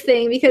 sort of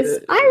thing, because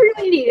I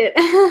really need it.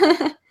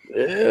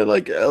 Yeah,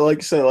 like I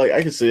said, like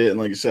I can see it, and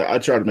like I said, I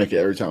try to make it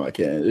every time I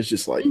can. It's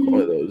just like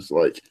one of those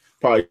like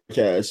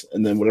podcasts,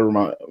 and then whatever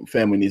my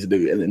family needs to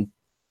do, and then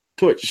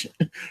Twitch.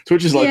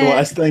 Twitch is like the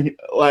last thing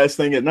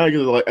at night.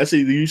 Because like I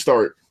see you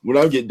start when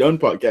I get done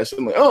podcasting,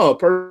 I'm like, oh,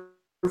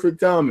 perfect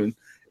timing.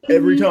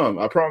 Every time,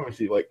 I promise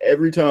you, like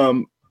every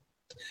time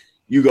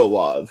you go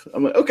live,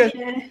 I'm like,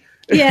 okay,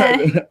 Yeah.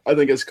 I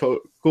think it's cool.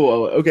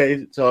 I'm like,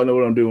 okay, so I know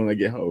what I'm doing when I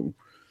get home.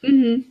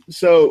 Mm-hmm.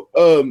 So,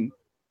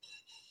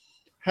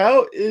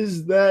 how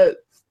is that?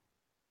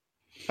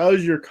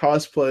 How's your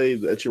cosplay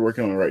that you're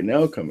working on right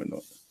now coming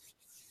on?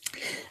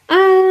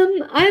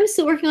 I'm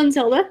still working on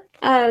Zelda,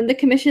 the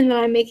commission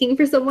that I'm making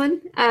for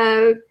someone.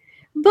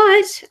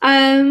 But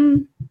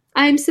I'm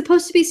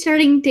supposed to be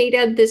starting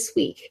Data this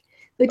week.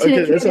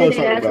 Lieutenant Okay, that's what I was Commander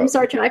talking Data from about.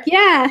 Star Trek.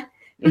 Yeah,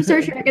 from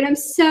Star Trek, and I'm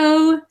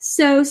so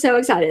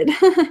excited.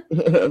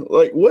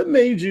 Like, what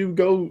made you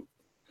go?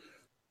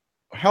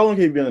 How long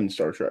have you been in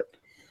Star Trek?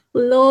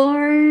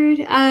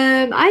 Lord,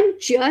 I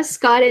just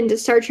got into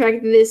Star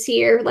Trek this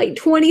year, like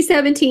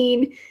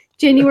 2017,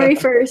 January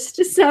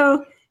 1st.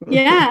 So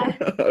yeah,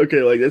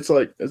 Okay, like I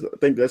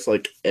think that's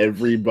like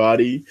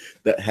everybody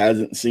that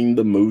hasn't seen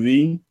the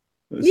movie.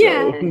 So,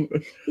 yeah,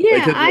 like,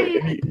 yeah. 'cause,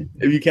 like,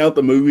 if you count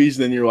the movies,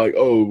 then you're like,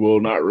 oh, well,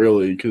 not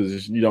really,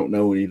 because you don't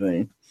know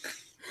anything.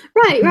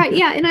 Right,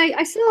 yeah. And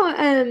I saw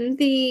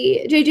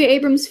the J.J.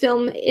 Abrams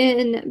film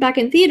back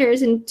in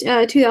theaters in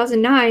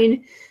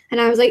 2009,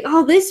 and I was like,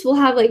 oh, this will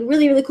have like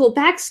really cool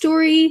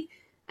backstory,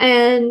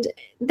 and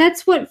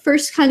that's what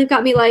first kind of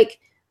got me like,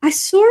 I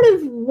sort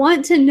of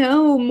want to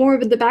know more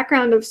of the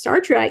background of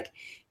Star Trek,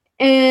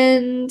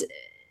 and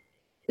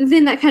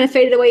then that kind of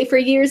faded away for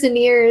years and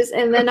years,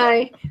 and then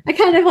I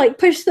kind of like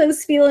pushed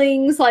those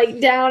feelings like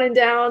down and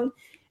down.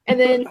 And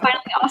then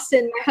finally,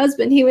 Austin, my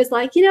husband, he was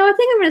like, I think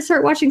I'm going to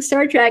start watching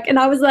Star Trek. And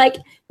I was like,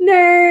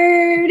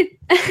 nerd.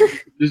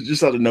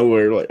 Just out of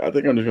nowhere, like, I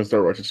think I'm just gonna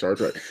start watching Star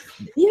Trek.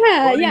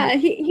 Yeah,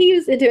 he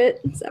was into it.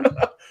 So.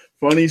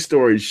 Funny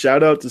story.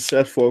 Shout out to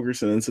Seth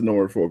Fulkerson and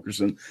Sonora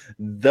Fulkerson.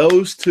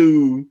 Those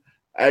two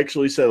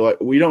actually said, like,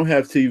 we don't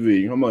have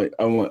TV. I'm like,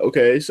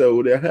 okay, so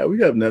what do I have?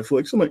 We have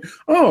Netflix. I'm like,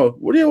 oh,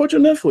 what do you watch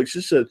on Netflix?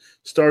 She said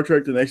Star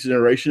Trek: The Next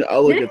Generation. I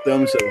look at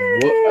them and said,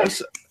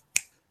 what?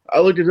 I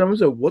looked at them and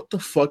said, what the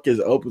fuck is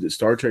up with the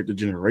Star Trek: The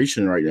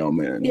Generation right now,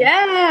 man?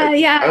 Yeah, like,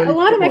 yeah. A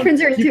lot of my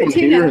friends are into it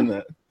too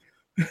now.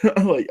 That.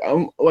 I'm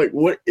like,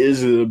 what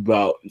is it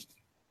about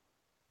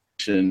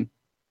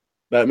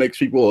that makes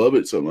people love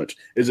it so much?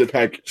 Is it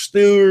Patrick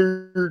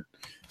Stewart?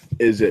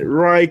 Is it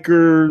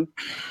Riker?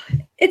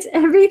 It's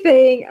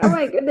everything. Oh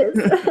my goodness.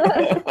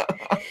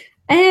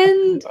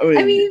 And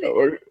I mean,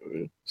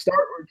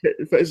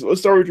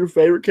 let's start with your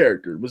favorite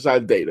character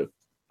besides Data.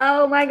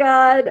 Oh my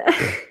god.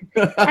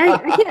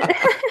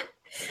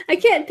 I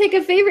can't pick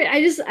a favorite.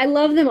 I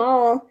love them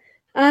all.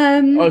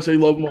 Oh, so you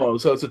love them all.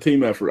 So it's a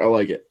team effort. I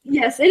like it.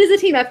 Yes, it is a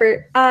team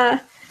effort.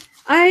 I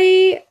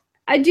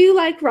do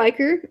like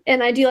Riker,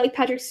 and I do like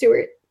Patrick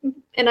Stewart,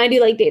 and I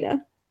do like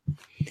Data.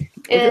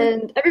 Okay.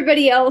 And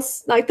everybody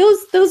else, like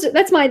those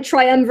that's my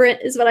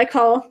triumvirate is what I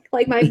call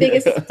like my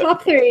biggest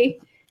top three.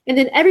 And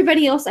then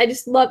everybody else I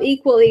just love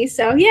equally.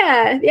 So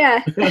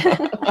yeah.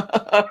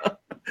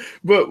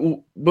 But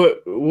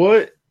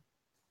what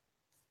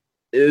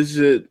is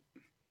it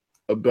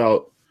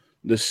about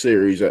the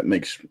series that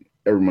makes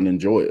everyone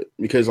enjoy it?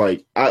 Because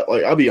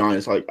I'll be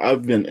honest, like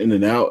I've been in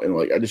and out, and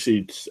like I just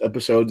see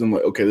episodes and I'm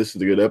like, okay, this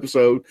is a good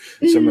episode.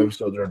 Mm-hmm. Some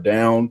episodes are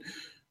down,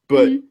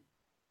 but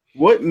mm-hmm.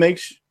 what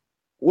makes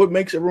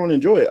everyone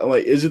enjoy it?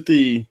 Like, is it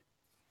the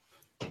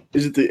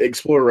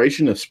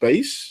exploration of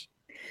space?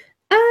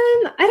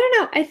 I don't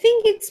know. I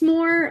think it's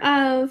more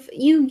of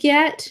you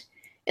get,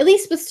 at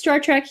least with Star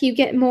Trek, you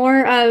get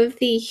more of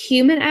the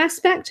human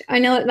aspect. I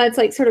know that's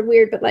like sort of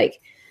weird, but like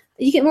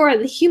you get more of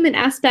the human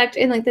aspect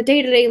in like the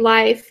day-to-day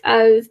life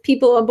of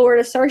people aboard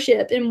a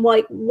starship and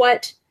like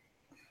what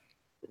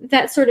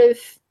that sort of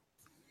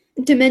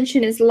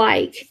dimension is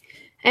like.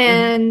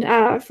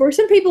 And for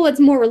some people, it's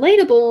more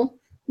relatable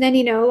than,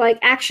 like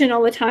action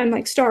all the time,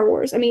 like Star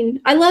Wars. I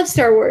mean, I love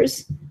Star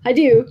Wars. I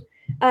do.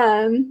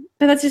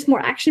 But that's just more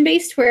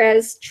action-based,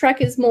 whereas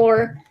Trek is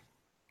more,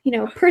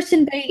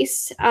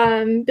 person-based,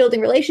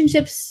 building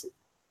relationships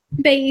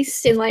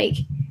based, and like,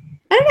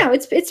 I don't know,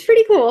 it's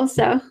pretty cool.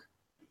 So,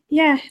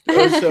 yeah.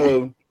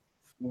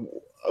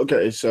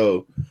 Okay,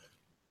 so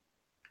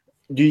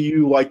do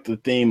you like the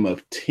theme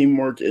of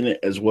teamwork in it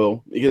as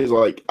well? Because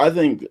like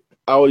I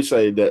always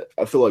say that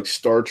I feel like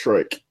Star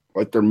Trek,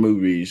 like their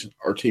movies,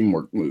 are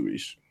teamwork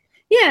movies.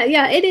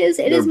 Yeah, it is.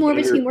 It is more of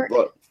a teamwork.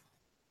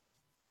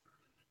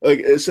 I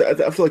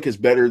feel like it's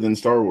better than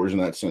Star Wars in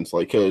that sense.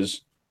 Like,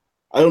 because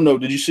I don't know,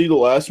 did you see the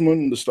last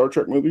one, the Star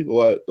Trek movie,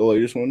 the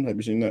latest one? Have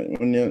you seen that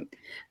one yet?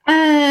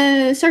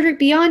 Star Trek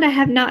Beyond, I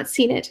have not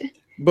seen it.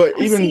 But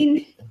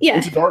Into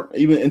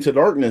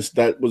Darkness,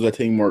 that was a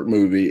teamwork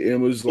movie. It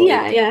was like,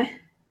 yeah.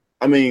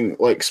 I mean,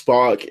 like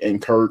Spock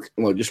and Kirk,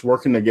 like just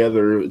working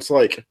together. It's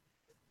like,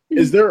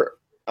 is there?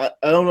 I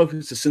don't know if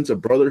it's a sense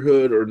of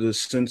brotherhood or the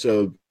sense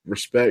of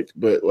respect,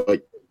 but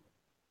like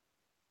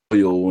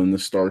loyal in the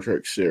Star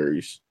Trek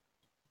series.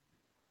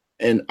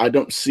 And I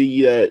don't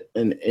see that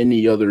in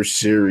any other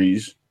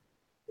series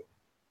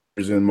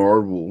in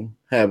Marvel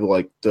have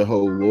like the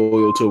whole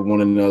loyal to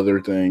one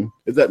another thing,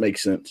 if that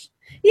makes sense.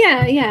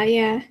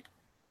 Yeah.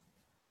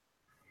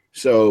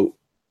 So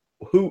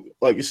who,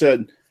 like you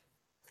said,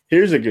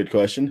 here's a good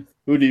question.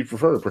 Who do you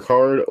prefer,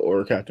 Picard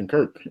or Captain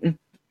Kirk?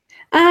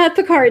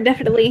 Picard,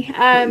 definitely.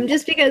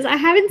 Just because I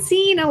haven't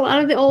seen a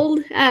lot of the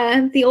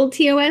old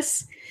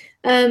TOS.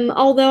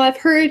 Although I've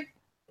heard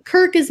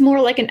Kirk is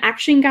more like an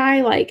action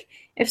guy. Like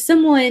if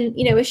someone,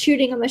 is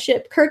shooting on the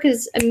ship, Kirk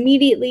is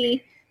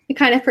immediately the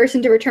kind of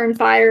person to return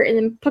fire. And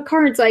then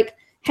Picard's like,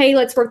 hey,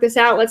 let's work this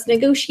out. Let's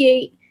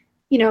negotiate,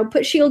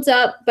 put shields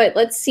up, but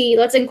let's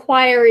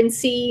inquire and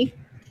see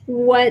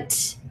why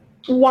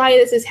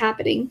this is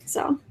happening.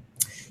 So,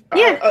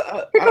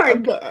 yeah,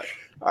 Picard.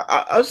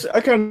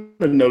 I kind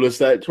of noticed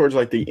that towards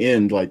like the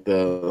end, like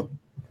the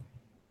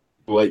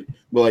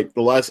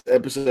last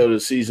episode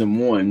of season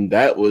 1,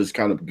 that was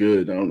kind of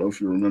good. I don't know if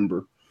you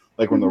remember,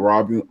 like when the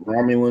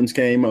Romulans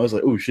came, I was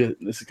like, oh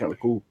shit, this is kind of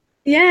cool.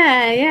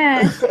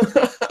 Yeah.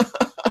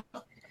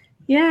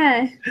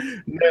 Yeah.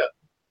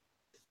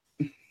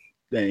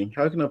 Dang,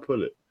 how can I put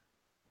it?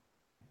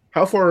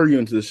 How far are you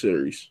into the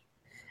series?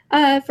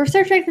 For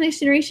Star Trek: The Next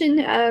Generation,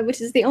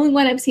 which is the only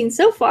one I've seen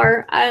so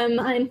far,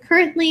 I'm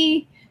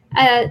currently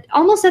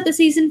almost at the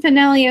season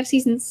finale of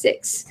season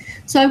 6.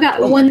 So I've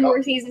got one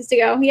more seasons to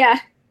go. Yeah.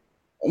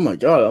 Oh my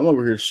god, I'm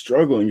over here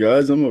struggling,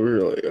 guys. I'm over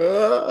here like,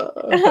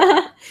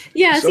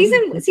 yeah,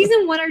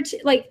 season 1 or 2,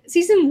 like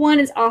season 1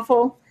 is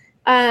awful.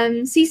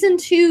 Season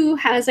 2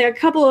 has like a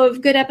couple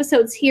of good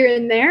episodes here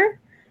and there.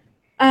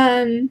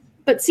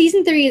 But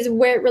season 3 is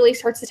where it really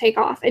starts to take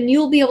off, and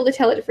you'll be able to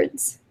tell the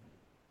difference.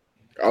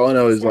 All I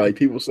know is like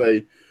people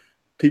say,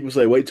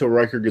 wait till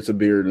Riker gets a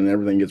beard and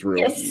everything gets real.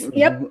 Yes.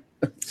 Yep.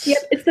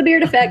 It's the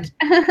beard effect.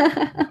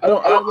 I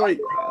don't like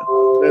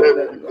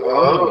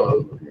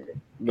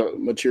the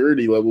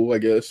maturity level, I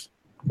guess.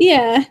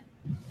 Yeah.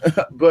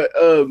 But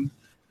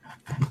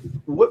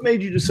what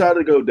made you decide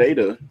to go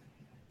Data?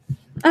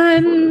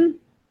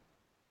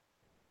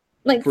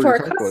 Like for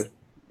a costume.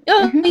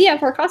 Oh, yeah,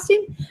 for a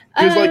costume.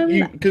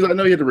 Because I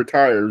know you had to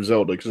retire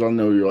Zelda. Because I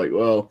know you're like,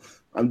 well,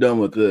 I'm done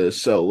with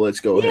this, so let's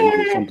go ahead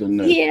and get something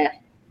new.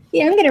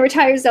 Yeah, I'm gonna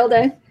retire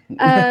Zelda,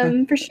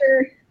 for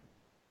sure.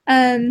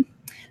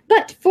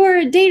 But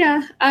for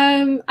Data,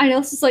 I know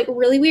this is like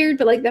really weird,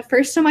 but like the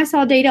first time I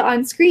saw Data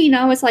on screen,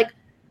 I was like,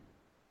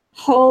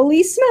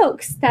 holy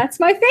smokes, that's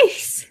my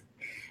face.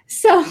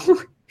 So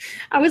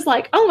I was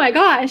like, oh my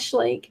gosh,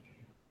 like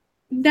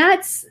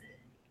it's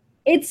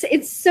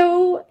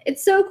so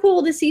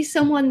cool to see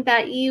someone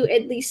that you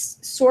at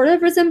least sort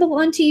of resemble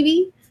on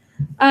TV.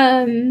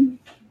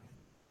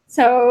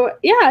 So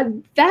yeah,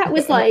 that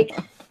was like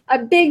a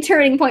big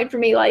turning point for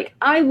me. Like,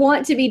 I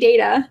want to be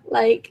Data.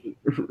 Like,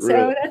 really?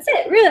 So that's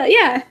it. Really,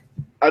 yeah.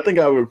 I think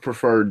I would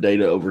prefer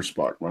Data over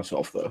Spock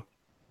myself, though.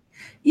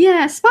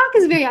 Yeah, Spock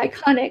is very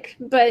iconic,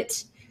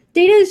 but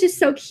Data is just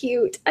so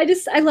cute. I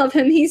love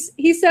him. He's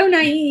so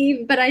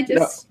naive, but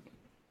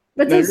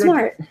so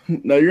smart.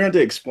 No, you're going to have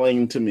to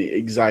explain to me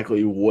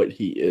exactly what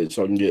he is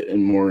so I can get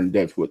in more in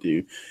depth with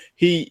you.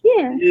 He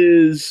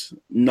is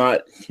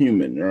not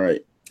human,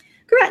 right?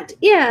 Correct.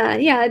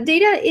 Yeah.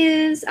 Data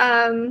is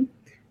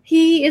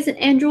he is an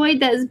android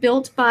that is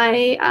built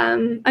by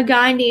a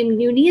guy named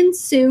Noonien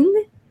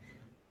Soong,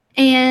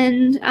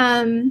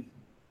 and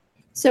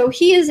so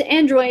he is an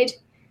android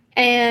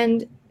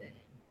and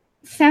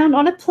found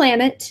on a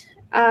planet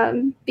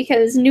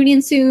because Noonien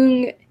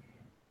Soong,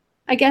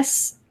 I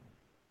guess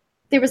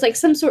there was like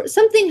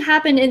something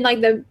happened in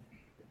like the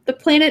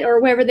planet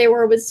or wherever they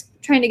were was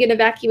trying to get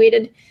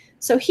evacuated,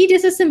 so he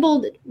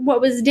disassembled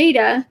what was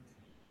Data.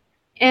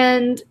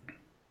 And,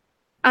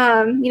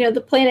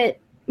 the planet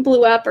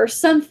blew up or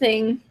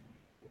something,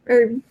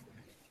 or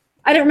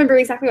I don't remember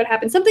exactly what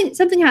happened.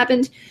 Something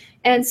happened,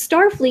 and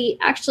Starfleet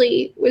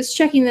actually was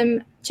checking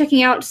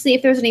out to see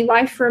if there was any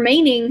life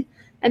remaining,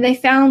 and they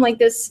found like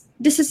this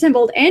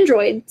disassembled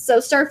android. So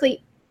Starfleet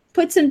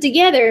puts them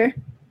together,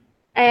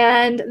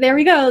 and there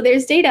we go.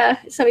 There's Data.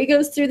 So he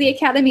goes through the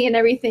academy and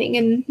everything,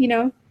 and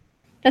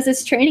does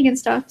his training and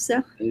stuff.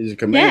 So he's a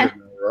commander.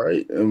 Yeah.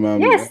 Right?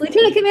 Yes,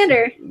 Lieutenant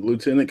Commander.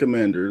 Lieutenant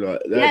Commander.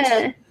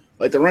 That's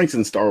like the ranks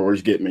in Star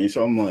Wars get me.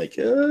 So I'm like,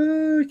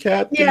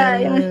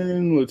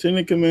 Captain,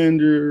 Lieutenant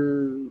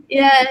Commander.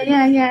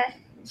 Yeah.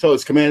 So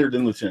it's Commander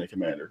then Lieutenant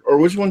Commander, or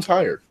which one's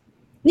higher?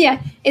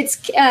 Yeah, it's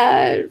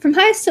from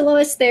highest to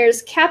lowest.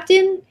 There's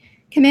Captain,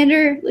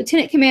 Commander,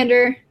 Lieutenant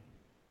Commander,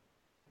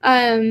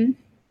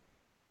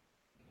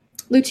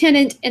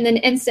 Lieutenant, and then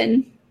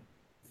Ensign.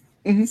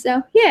 Mm-hmm.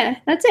 So yeah,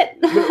 that's it.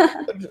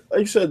 Like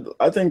I said,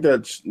 I think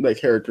that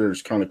character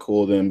is kind of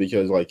cool then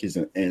because like he's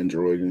an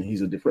android and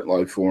he's a different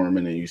life form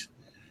and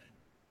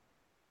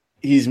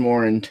he's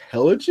more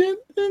intelligent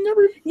than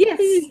everything. Yes.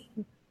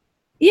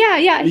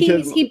 Yeah.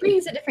 He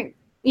brings a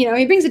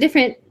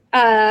different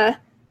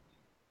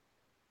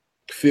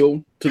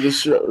feel to the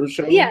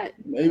show. Yeah.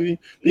 Maybe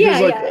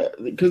because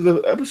because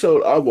the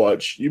episode I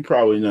watched, you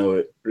probably know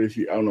it. If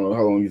I don't know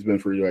how long it's been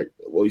for you. Like,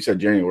 well, you said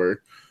January.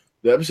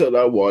 The episode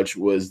I watched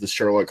was the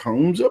Sherlock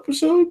Holmes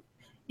episode.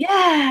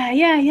 Yeah.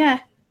 Yeah,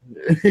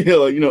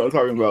 like, you know what I'm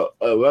talking about.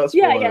 That's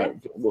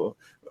well,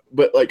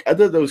 but like I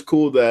thought that was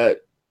cool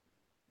that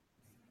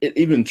it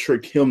even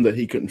tricked him that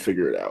he couldn't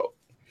figure it out.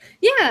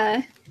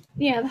 Yeah,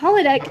 the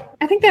holodeck.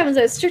 I think that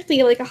was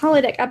strictly like a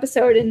holodeck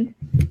episode, and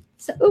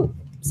so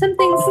some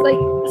things like,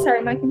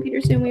 sorry, my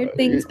computer's doing weird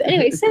things, but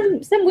anyway,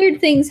 some weird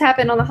things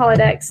happen on the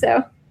holodeck.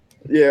 So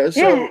yeah,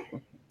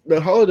 the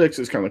holodeck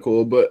is kind of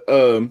cool, but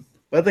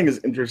I think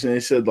it's interesting. They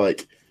said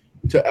like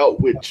to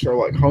outwit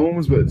Sherlock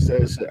Holmes, but it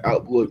says to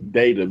outlook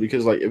Data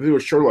because like if it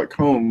was Sherlock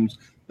Holmes,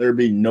 there'd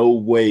be no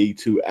way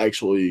to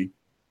actually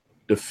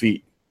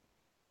defeat.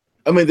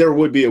 I mean, there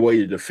would be a way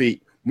to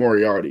defeat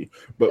Moriarty,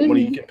 but when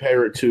you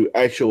compare it to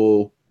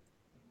actual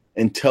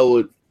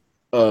intellectual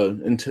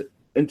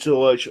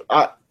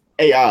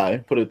AI,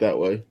 put it that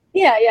way.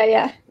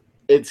 Yeah.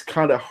 It's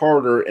kind of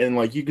harder, and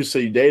like you can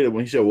see Data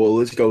when he said, "Well,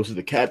 let's go to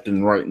the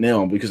captain right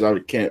now because I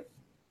can't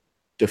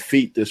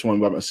defeat this one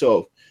by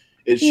myself."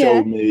 It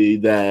showed me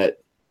that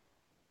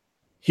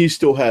he's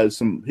still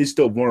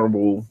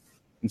vulnerable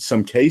in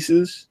some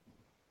cases.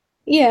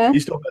 Yeah. He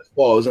still has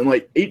flaws, and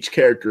like each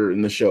character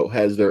in the show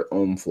has their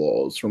own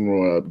flaws, from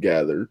what I've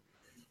gathered.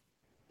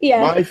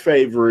 Yeah. My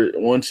favorite,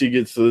 once he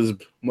gets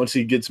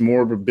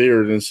more of a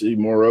beard and see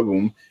more of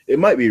them, it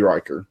might be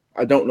Riker.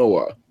 I don't know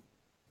why.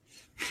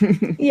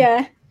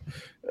 Yeah.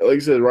 Like I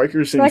said,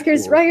 Riker's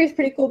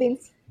pretty cool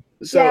beans.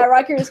 So, yeah,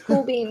 Riker is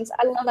cool beans.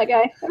 I love that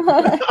guy.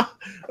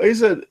 Like I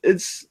said,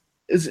 it's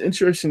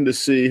interesting to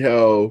see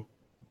how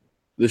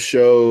the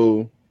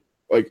show,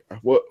 like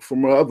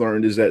from what I've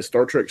learned is that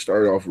Star Trek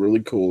started off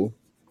really cool,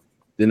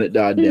 then it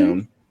died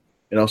down,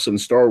 and all of a sudden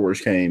Star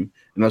Wars came,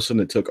 and all of a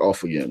sudden it took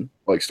off again.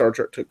 Like Star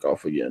Trek took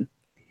off again.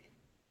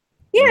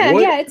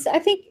 Yeah, it's. I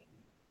think.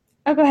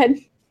 Oh, go ahead.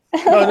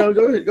 No,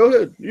 go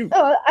ahead.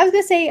 Oh, I was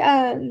gonna say,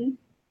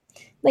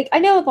 like I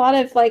know a lot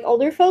of like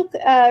older folk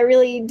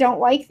really don't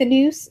like the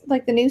new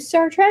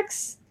Star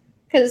Treks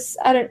because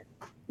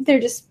they're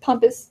just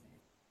pompous.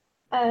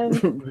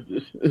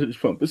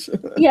 Pompous.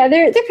 Yeah,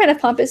 they're kind of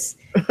pompous.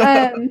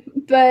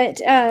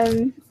 But I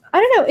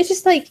don't know. It's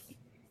just like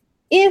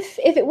if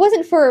it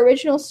wasn't for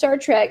original Star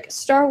Trek,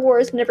 Star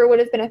Wars never would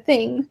have been a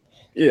thing.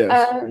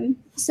 Yeah.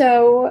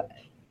 So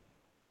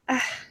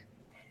I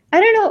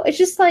don't know. It's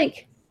just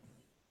like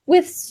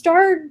with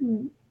Star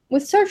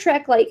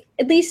Trek, like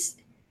at least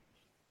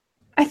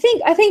I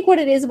think what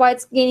it is why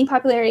it's gaining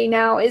popularity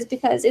now is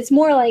because it's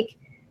more like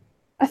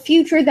a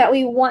future that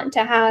we want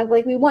to have.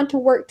 Like we want to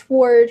work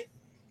toward,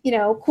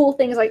 cool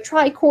things like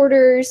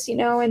tricorders,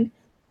 and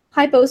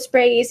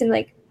hyposprays and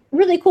like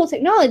really cool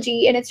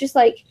technology. And it's just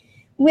like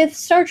with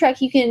Star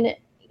Trek, you can,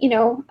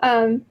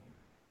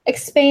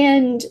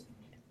 expand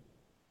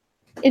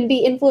and be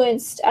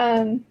influenced.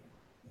 You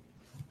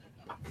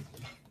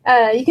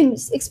can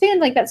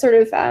expand like that sort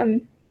of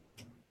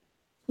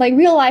like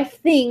real life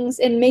things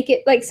and make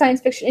it like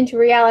science fiction into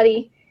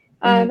reality.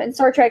 And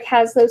Star Trek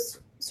has those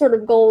sort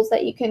of goals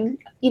that you can,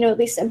 at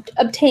least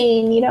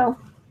obtain,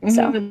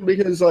 so.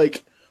 Because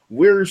like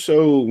we're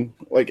so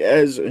like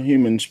as a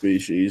human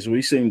species,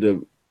 we seem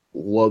to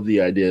love the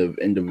idea of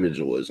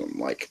individualism,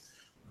 like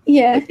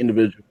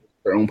individuals,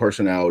 their own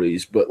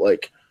personalities. But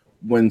like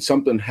when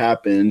something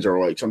happens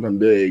or like something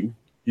big,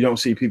 you don't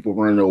see people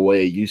running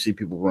away. You see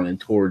people running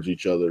towards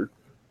each other.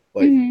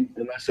 Like, and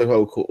that's the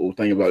whole cool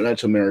thing about not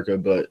just America,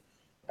 but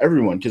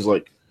everyone. Because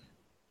like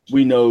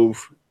we know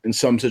in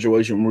some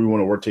situation we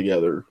want to work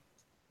together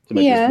to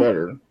make this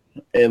better.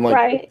 And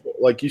like,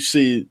 like you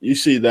see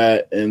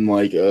that in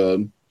like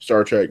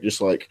Star Trek, just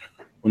like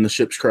when the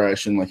ships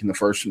crash and like in the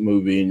first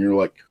movie, and you're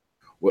like,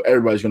 well,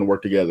 everybody's going to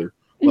work together.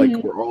 Like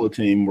we're all a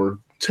team. We're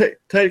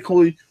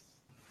technically,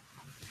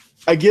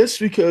 I guess,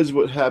 because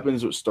what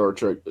happens with Star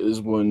Trek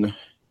is when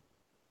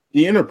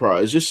the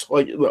Enterprise, just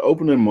like the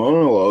opening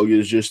monologue,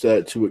 is just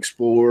that to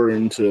explore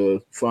and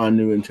to find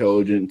new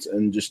intelligence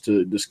and just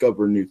to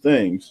discover new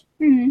things.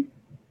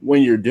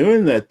 When you're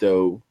doing that,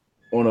 though,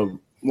 on a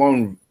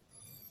long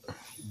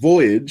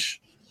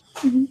voyage,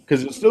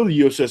 because it's still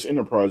the USS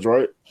Enterprise,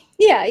 right?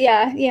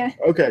 Yeah.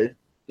 Okay,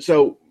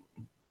 so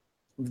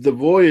the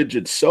voyage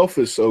itself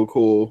is so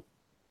cool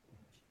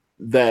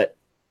that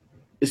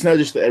it's not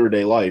just the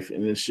everyday life,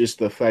 and it's just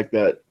the fact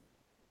that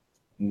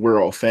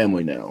we're all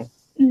family now.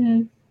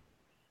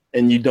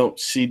 And you don't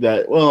see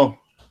that. Well,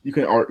 you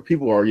can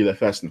people argue that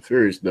Fast and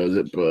Furious does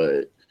it,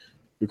 but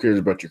who cares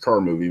about your car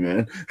movie,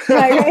 man?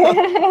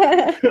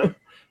 Right.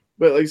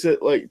 But like I said,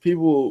 like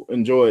people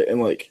enjoy it,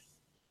 and like,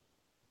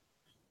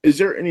 is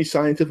there any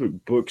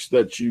scientific books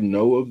that you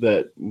know of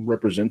that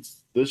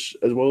represents this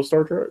as well as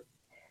Star Trek?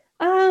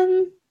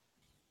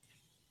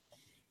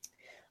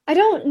 I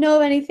don't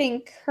know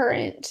anything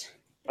current.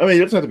 I mean, it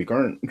doesn't have to be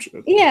current.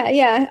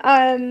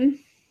 Yeah.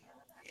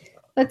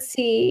 Let's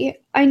see.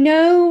 I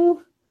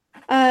know.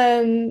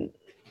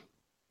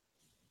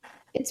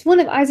 It's one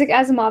of Isaac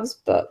Asimov's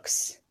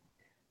books.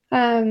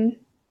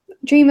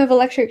 Dream of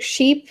Electric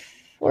Sheep,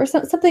 or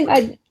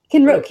something.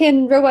 Can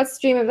robots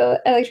dream of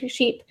electric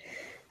sheep?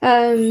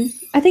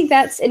 I think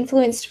that's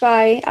influenced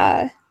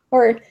by,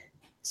 or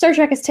Star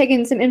Trek has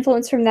taken some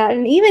influence from that,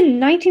 and even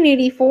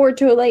 1984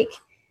 to like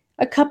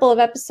a couple of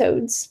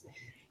episodes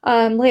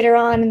later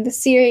on in the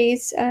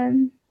series.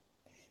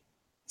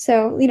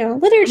 So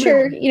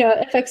literature,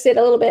 affects it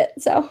a little bit.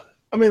 So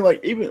I mean,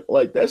 like even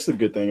like that's the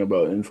good thing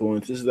about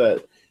influence is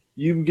that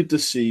you get to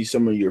see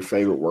some of your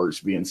favorite works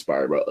be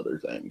inspired by other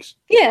things.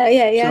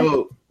 Yeah.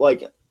 So,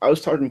 like, I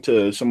was talking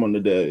to someone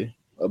today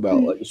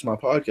about like it's my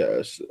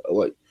podcast,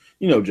 like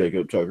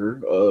Jacob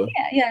Tucker,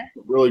 Yeah.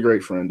 really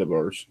great friend of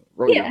ours,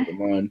 really Yeah. good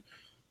friend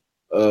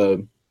of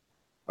mine.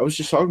 I was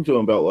just talking to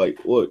him about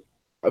like, look,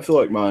 I feel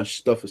like my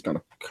stuff is kind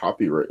of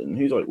copywritten.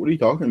 He's like, what are you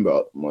talking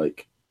about? I'm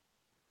like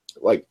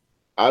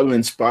I'm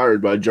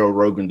inspired by Joe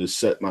Rogan to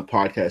set my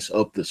podcast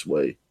up this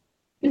way.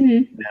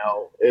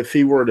 Now, if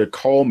he were to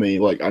call me,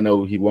 like I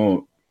know he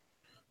won't,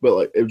 but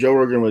like if Joe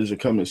Rogan was to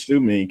come and sue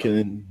me,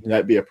 can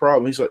that be a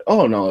problem? He's like,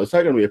 oh no, it's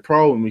not going to be a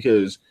problem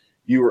because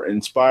you were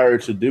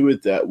inspired to do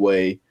it that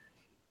way,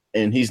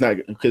 and he's not,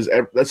 because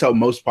that's how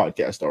most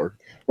podcasts are.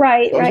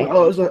 Right. So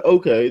I was like,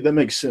 okay, that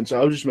makes sense.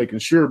 I was just making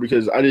sure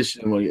because I just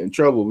didn't want to get in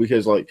trouble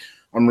because like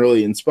I'm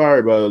really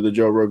inspired by the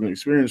Joe Rogan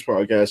Experience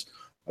podcast.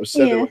 I've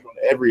said it like on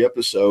every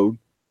episode.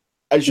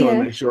 I just want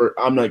to make sure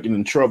I'm not getting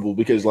in trouble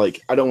because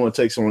like I don't want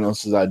to take someone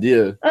else's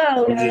idea.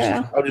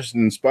 I'm just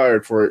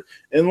inspired for it.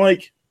 And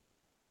like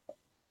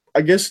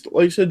I guess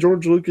like I said,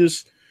 George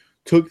Lucas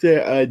took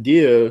that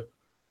idea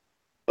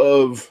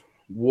of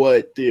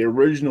what the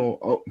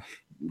original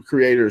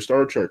creator of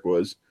Star Trek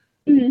was.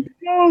 You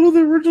know who the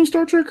original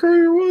Star Trek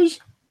creator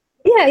was?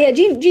 Yeah,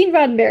 Gene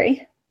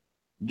Roddenberry.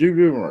 Gene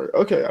Roddenberry.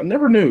 Okay, I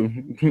never knew.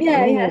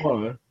 Yeah, I don't know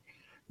why.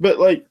 But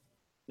like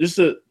just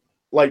to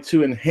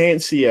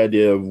enhance the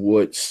idea of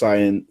what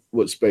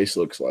space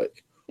looks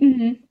like,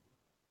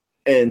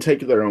 and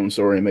take their own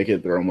story and make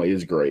it their own way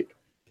is great.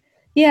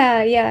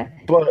 Yeah.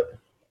 But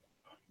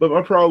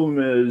my problem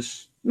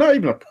is not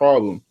even a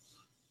problem.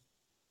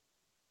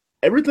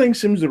 Everything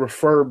seems to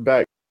refer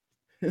back.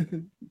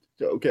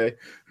 Okay,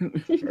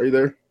 are you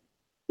there?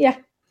 Yeah.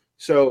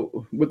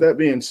 So with that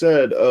being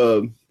said,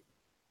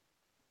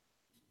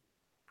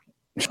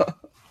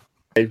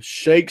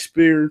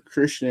 Shakespeare,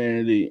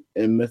 Christianity,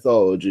 and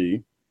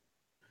mythology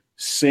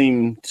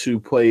seem to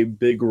play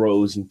big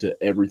roles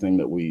into everything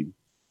that we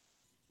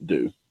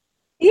do.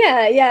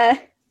 Yeah.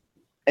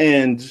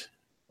 And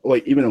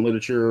like even in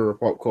literature or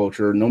pop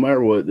culture, no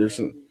matter what, there's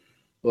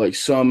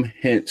some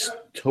hints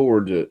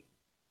towards it.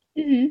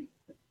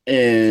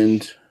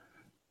 And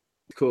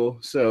cool.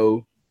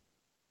 So,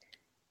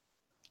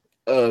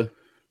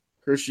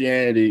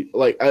 Christianity,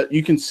 like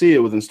you can see it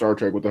within Star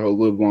Trek with the whole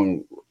live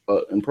long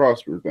and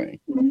prosper thing.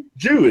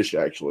 Jewish,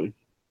 actually.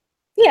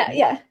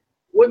 Yeah.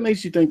 What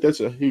makes you think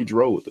that's a huge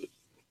role with it?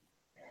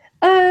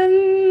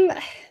 I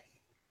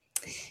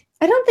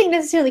don't think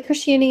necessarily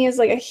Christianity is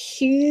like a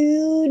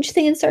huge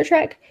thing in Star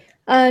Trek.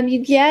 You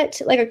get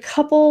like a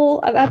couple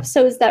of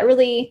episodes that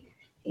really,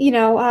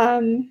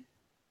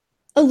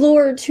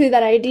 allure to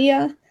that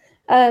idea.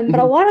 But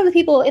a lot of the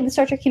people in the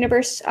Star Trek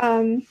universe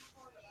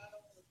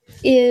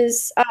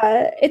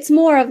it's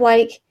more of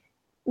like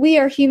we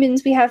are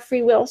humans, we have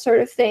free will sort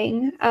of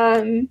thing.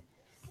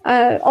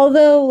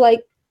 Although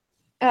like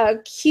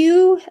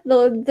Q,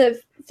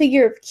 the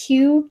figure of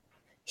Q,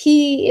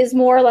 he is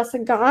more or less a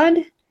god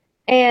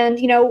and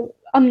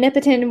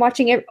omnipotent and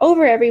watching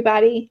over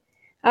everybody.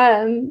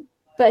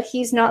 But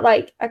he's not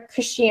like a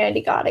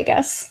Christianity god, I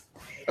guess.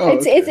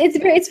 It's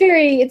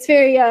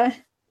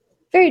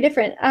very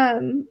different.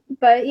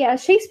 But yeah,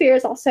 Shakespeare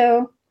is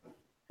also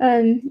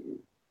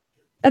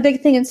a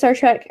big thing in Star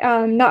Trek.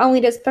 Not only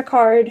does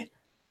Picard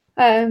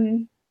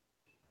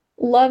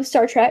love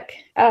Star Trek,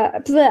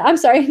 I'm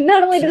sorry,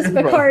 not only does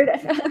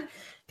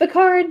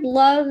Picard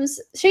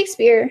loves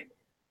Shakespeare,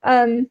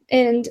 and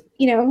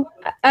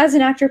as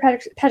an actor,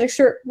 Patrick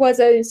Stewart was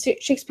a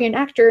Shakespearean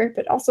actor,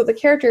 but also the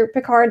character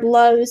Picard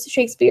loves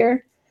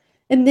Shakespeare.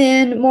 And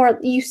then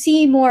you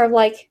see more of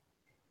like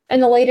in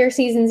the later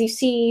seasons, you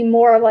see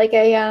more of like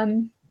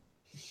a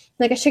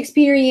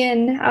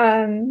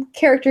Shakespearean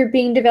character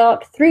being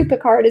developed through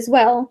Picard as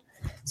well.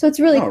 So it's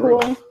really cool.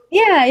 Really?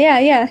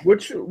 Yeah.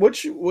 Which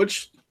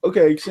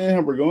okay, seeing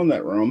how we're going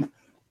that realm,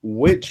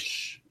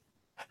 which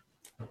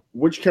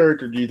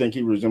character do you think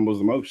he resembles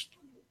the most?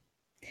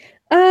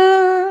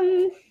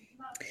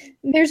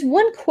 There's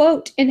one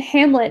quote in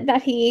Hamlet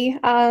that he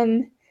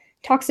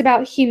talks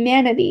about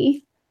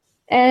humanity,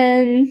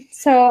 and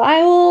so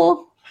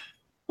I'll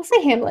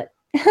say Hamlet.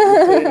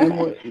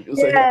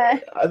 Yeah.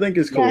 I think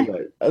it's cool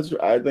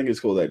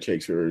that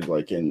Shakespeare is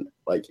like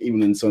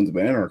even in Sons of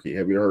Anarchy.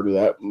 Have you heard of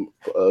that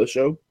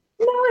show?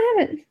 No, I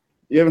haven't.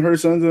 You haven't heard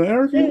of Sons of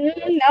Anarchy?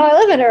 No, I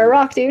live under a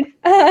rock, dude.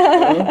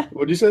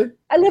 What'd you say?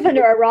 I live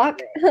under a rock.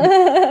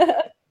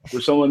 For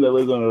someone that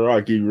lives under a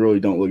rock, you really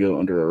don't live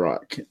under a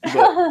rock.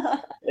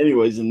 But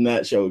anyways, in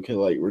that show,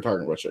 we're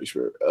talking about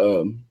Shakespeare.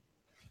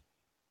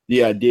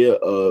 The idea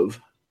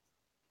of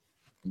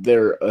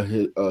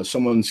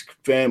someone's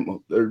family,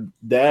 their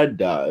dad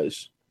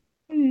dies,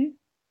 and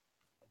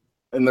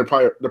they're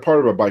part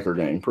of a biker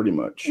gang, pretty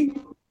much.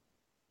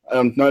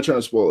 I'm not trying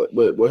to spoil it,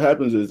 but what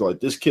happens is like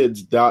this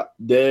kid's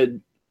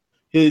dead.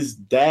 His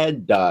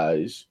dad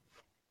dies.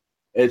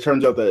 And it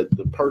turns out that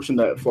the person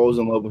that falls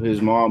in love with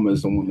his mom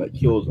is the one that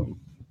kills him.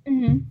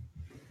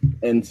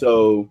 And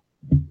so,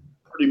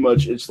 pretty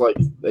much, it's like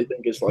they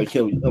think it's like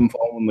him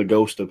following the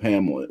ghost of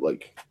Hamlet.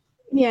 Like,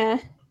 yeah.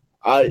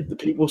 The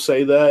people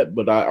say that,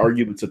 but I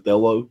argue it's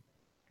Othello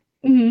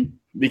Mm-hmm.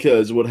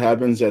 because what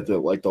happens at the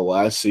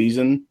last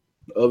season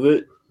of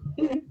it,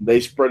 Mm-hmm.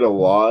 they spread a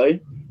lie,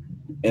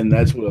 and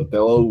that's what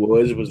Othello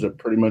was that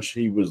pretty much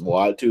he was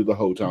lied to the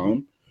whole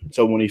time.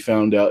 So when he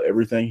found out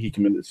everything, he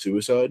committed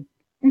suicide.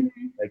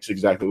 Mm-hmm. That's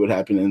exactly what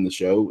happened in the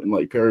show. And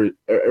like Perry,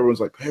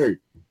 everyone's like, Perry,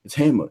 it's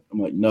Hamlet. I'm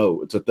like,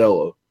 no, it's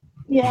Othello.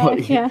 Yeah,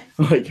 yeah.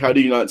 Like, how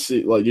do you not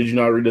see? Like, did you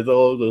not read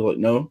Othello? They're like,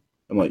 no.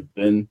 I'm like,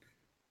 then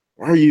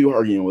why are you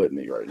arguing with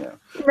me right now?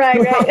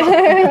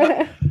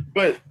 Right.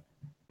 But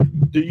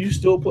do you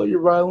still play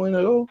your violin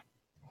at all?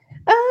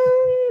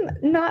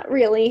 Not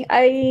really.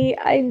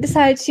 I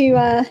decided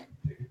to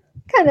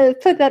kind of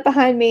put that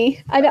behind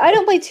me. I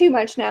don't play too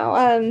much now.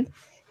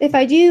 If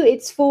I do,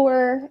 it's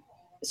for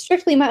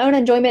strictly my own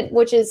enjoyment,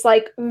 which is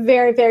like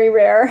very, very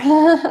rare.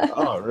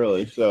 Oh,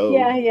 really?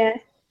 Yeah.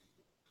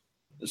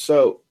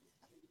 So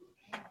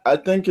I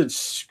think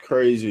it's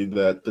crazy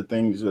that the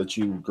things that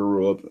you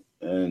grew up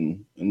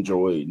and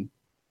enjoyed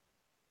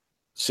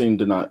seem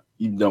to not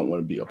you don't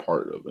want to be a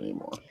part of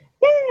anymore.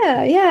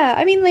 Yeah.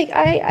 I mean, like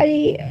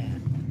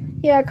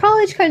yeah,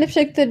 college kind of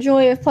took the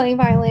joy of playing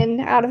violin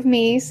out of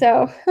me.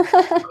 So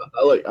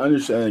I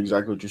understand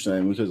exactly what you're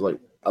saying because like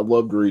I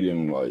loved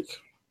reading like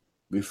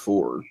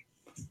before,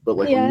 but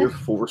like when yeah, you're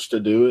forced to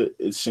do it,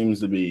 it seems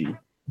to be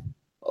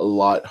a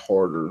lot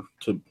harder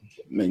to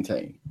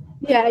maintain.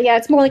 yeah.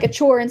 It's more like a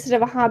chore instead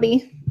of a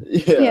hobby.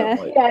 Yeah,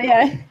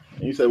 Yeah.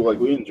 you said like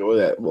we enjoy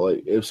that. But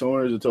like if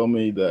someone was to tell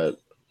me that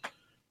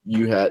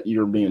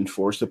you're being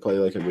forced to play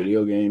like a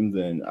video game,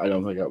 then I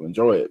don't think I would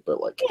enjoy it. But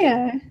like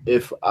Yeah.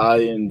 if I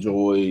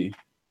enjoy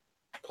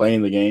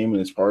playing the game and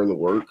it's part of the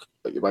work,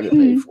 like if I get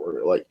paid Mm-hmm. for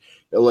it,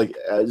 like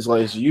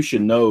as you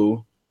should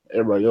know,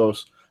 everybody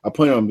else, I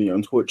plan on being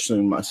on Twitch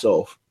soon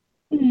myself.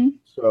 Mm-hmm.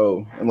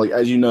 So and like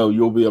as you know,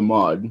 you'll be a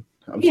mod.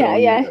 I'm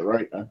telling you that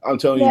right. I'm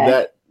telling you Yeah.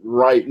 that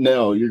right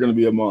now. You're going to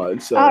be a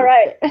mod. So All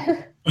right.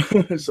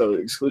 so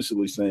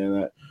exclusively saying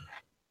that.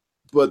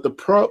 But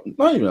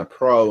not even a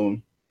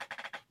problem.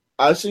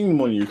 I seen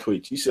one of your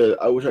tweets. You said,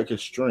 "I wish I could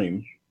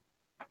stream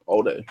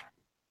all day."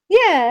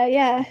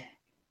 Yeah.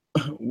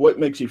 What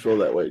makes you feel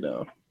that way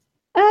now?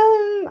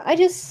 I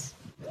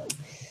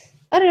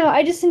don't know.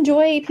 I just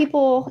enjoy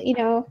people,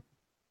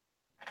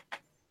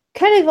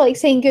 kind of like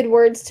saying good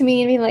words to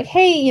me and being like,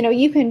 "Hey,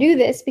 you can do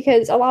this,"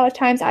 because a lot of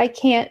times I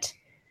can't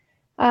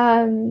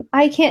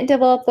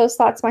develop those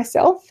thoughts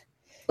myself.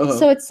 Uh-huh.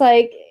 So it's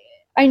like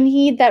I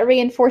need that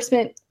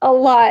reinforcement a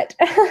lot.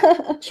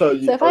 So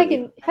if I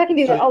can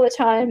do that all the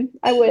time,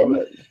 I would.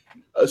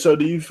 Okay. So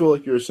do you feel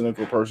like you're a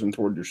cynical person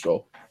toward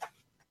yourself?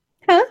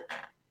 Huh?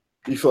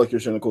 Do you feel like you're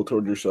cynical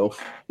toward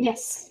yourself?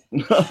 Yes.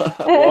 Why?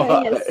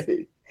 Yes.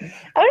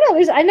 I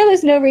don't know. I know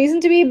there's no reason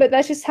to be, but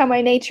that's just how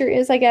my nature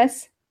is, I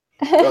guess.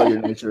 Oh,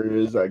 your nature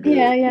is, I guess.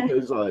 Yeah.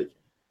 Because like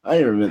I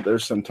admit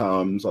there's some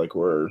times like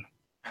where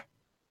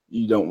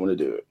you don't want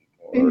to do it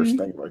or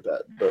things like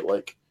that. But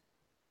like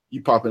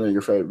you pop into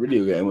your favorite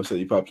video game, let's say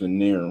you popped in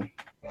Nier,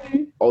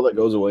 all that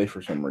goes away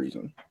for some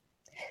reason.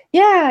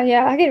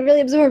 Yeah, I get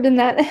really absorbed in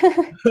that.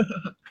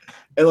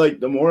 And like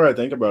the more I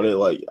think about it,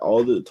 like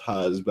all that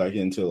ties back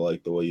into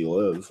like the way you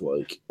live,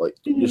 like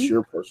just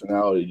your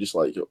personality, just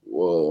like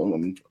well,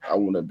 I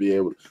want to be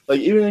able, like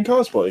even in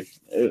cosplay,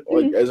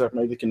 like as I've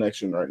made the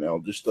connection right now,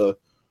 just to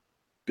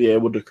be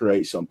able to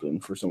create something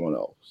for someone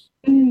else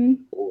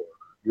or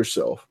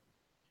yourself.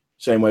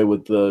 Same way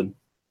with the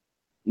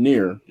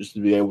Nier, just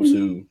to be able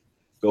to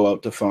go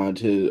out to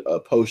find a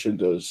potion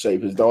to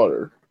save his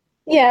daughter.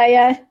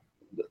 Yeah.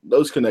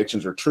 Those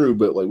connections are true,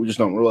 but like we just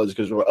don't realize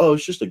because we're like, oh,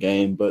 it's just a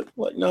game. But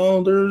like,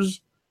 no, there's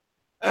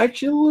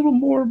actually a little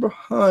more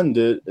behind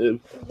it.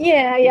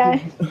 Yeah.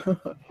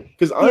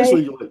 Because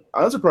honestly, like,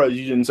 I'm surprised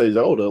you didn't say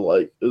Zelda.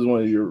 Like, is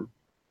one of your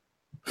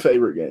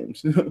favorite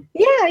games.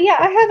 Yeah.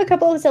 I have a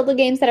couple of Zelda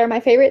games that are my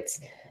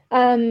favorites.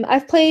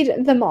 I've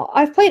played them all.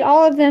 I've played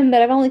all of them,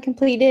 but I've only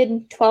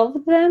completed 12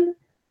 of them.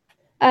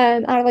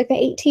 Out of like the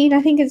 18,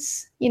 I think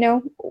is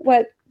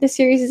what the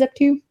series is up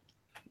to.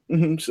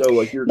 So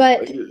like you're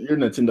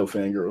Nintendo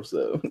fangirl,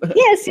 so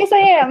yes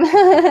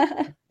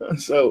I am.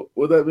 So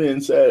with that being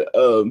said,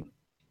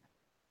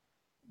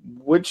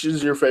 which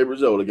is your favorite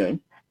Zelda game?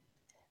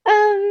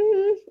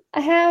 I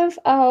have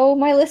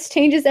my list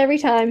changes every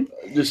time.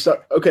 Just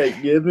okay,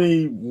 give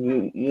me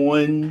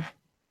 1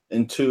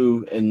 and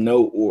 2 in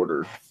no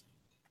order.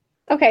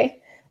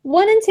 Okay,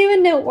 1 and 2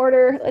 in no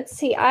order. Let's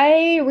see.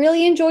 I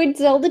really enjoyed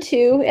Zelda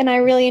 2, and I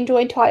really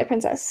enjoyed Twilight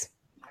Princess.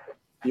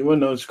 You want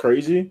to know what's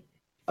crazy?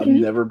 I've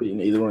never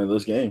beaten either one of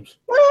those games.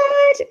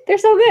 What? They're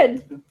so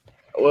good.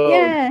 Well,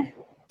 yeah.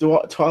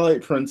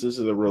 Twilight Princess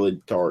is a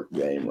really dark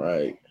game,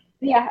 right?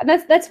 Yeah,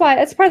 that's part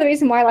of the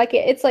reason why I like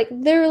it. It's like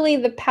literally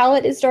the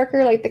palette is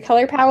darker, like the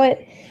color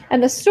palette,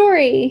 and the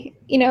story,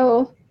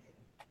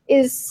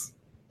 is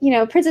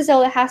Princess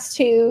Zelda has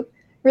to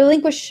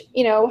relinquish,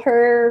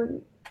 her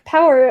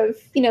power of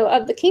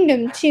the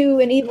kingdom to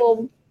an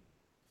evil,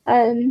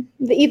 the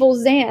evil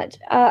Zant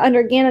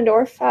under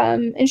Ganondorf,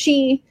 and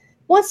she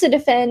wants to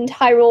defend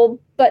Hyrule,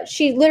 but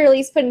she literally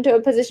is put into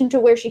a position to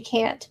where she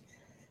can't.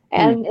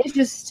 and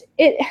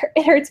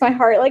it hurts my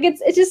heart. Like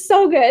it's just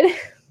so good.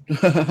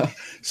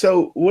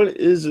 So what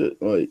is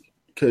it like?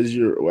 Because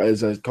you're,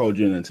 as I called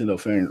you, a Nintendo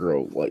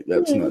fangirl. Like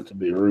that's Mhm. not to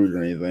be rude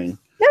or anything.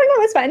 No,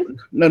 it's fine.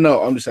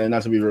 No, I'm just saying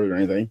not to be rude or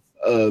anything.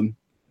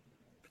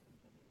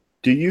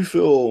 Do you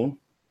feel?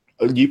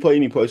 Do you play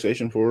any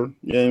PlayStation 4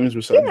 games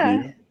besides Yeah.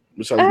 Nier?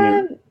 Besides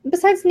Nier?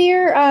 Besides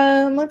Nier,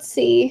 let's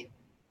see.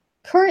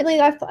 Currently,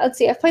 I've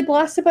played The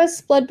Last of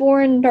Us,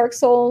 Bloodborne, Dark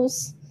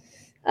Souls,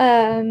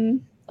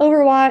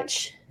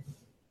 Overwatch.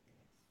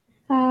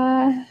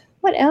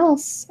 What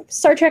else?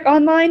 Star Trek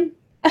Online.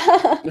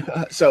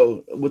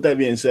 So, with that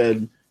being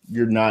said,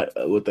 you're not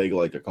what they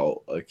like to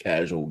call a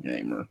casual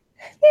gamer.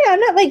 Yeah,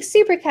 not like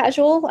super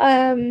casual.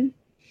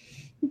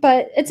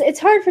 But it's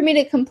hard for me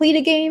to complete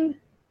a game,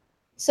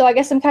 so I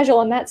guess I'm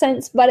casual in that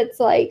sense. But it's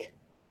like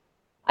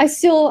I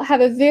still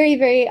have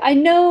a I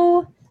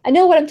know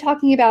what I'm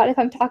talking about if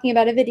I'm talking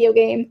about a video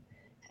game,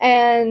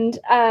 and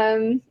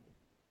I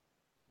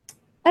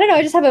don't know.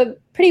 I just have a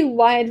pretty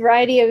wide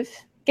variety of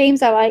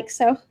games I like.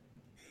 So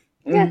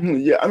yeah. Mm-hmm.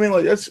 Yeah, I mean,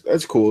 like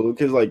that's cool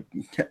because like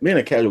being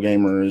a casual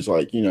gamer is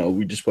like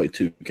we just play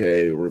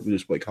 2K or we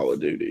just play Call of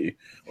Duty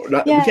or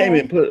not. Yeah. We can't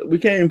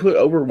even put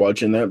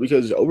Overwatch in that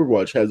because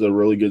Overwatch has a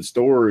really good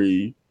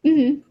story,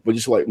 Mm-hmm. but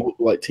just like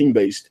team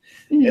based,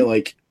 Mm-hmm. and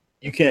like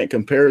you can't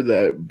compare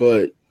that.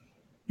 But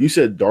you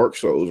said Dark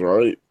Souls,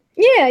 right?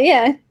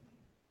 Yeah.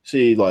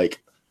 See,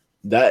 like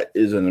that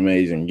is an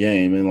amazing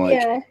game, and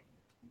Yeah.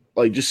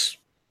 like just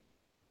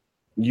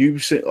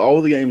you've seen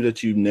all the games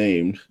that you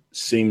named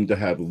seem to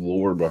have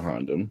lore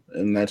behind them,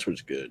 and that's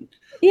what's good.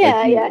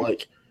 Yeah. Yeah.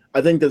 Like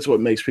I think that's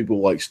what makes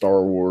people like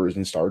Star Wars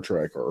and Star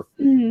Trek or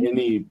Mm-hmm.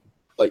 any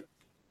like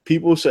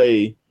people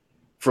say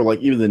for like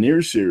even the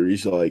Nier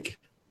series, like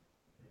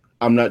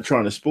I'm not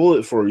trying to spoil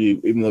it for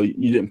you, even though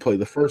you didn't play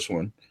the first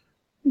one,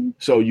 Mm-hmm.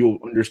 so you'll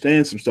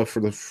understand some stuff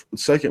for the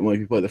second one if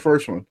you play the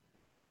first one.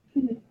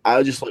 Mm-hmm.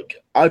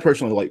 I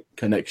personally like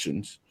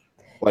connections,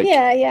 like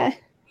Yeah.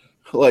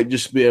 like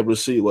just be able to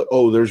see like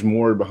oh there's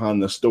more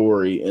behind the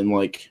story, and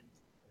like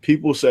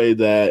people say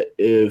that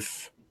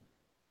if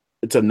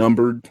it's a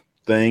numbered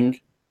thing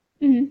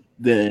Mm-hmm.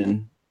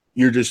 then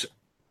you're just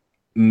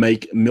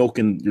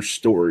milking your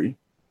story.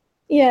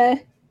 Yeah.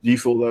 Do you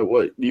feel that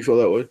way?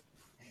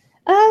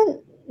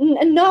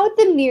 Not with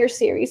the Nier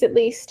series, at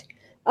least.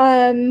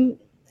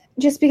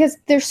 Just because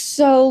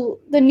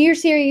the Nier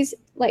series,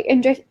 like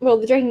the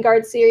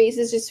Drakengard series,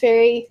 is just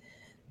very,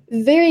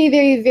 very,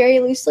 very, very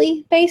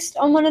loosely based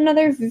on one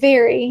another.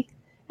 Very,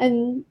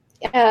 and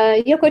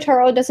Yoko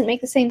Taro doesn't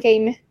make the same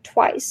game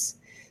twice,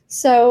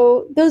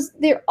 so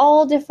they're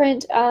all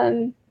different.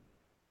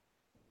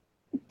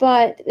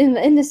 But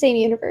in the same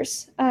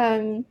universe.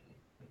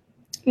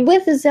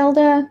 With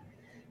Zelda,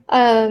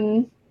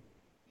 there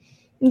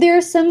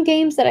are some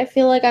games that I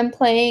feel like I'm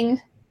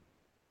playing,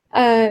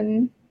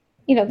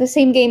 the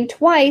same game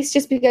twice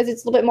just because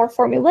it's a little bit more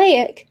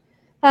formulaic.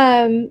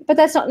 But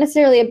that's not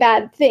necessarily a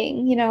bad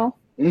thing,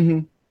 Mm-hmm.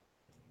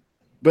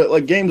 But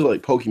like games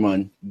like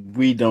Pokemon,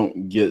 we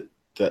don't get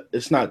that.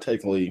 It's not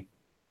technically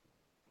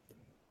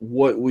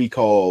what we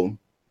call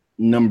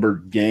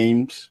numbered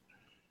games.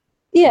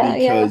 Yeah,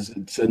 because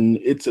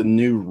it's a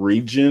new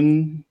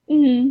region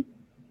Mm-hmm.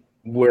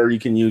 where you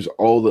can use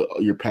all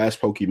your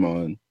past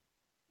Pokemon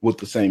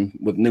with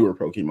newer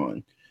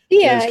Pokemon.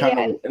 Yeah,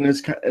 And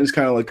it's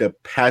kind of like a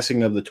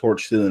passing of the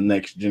torch to the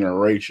next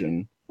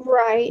generation.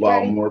 Right,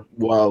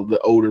 While the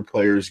older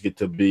players get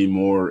to be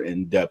more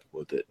in depth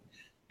with it.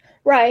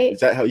 Right. Is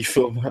that how you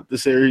feel about the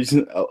series?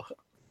 Oh.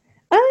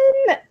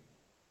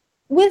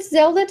 With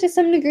Zelda to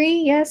some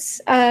degree,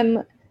 yes.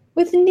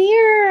 With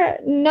Nier,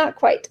 not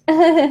quite.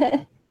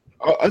 I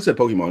said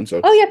Pokemon, so.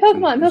 Oh yeah,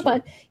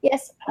 Pokemon.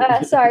 Yes.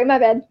 Sorry, my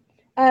bad.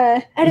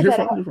 Edit that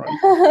out.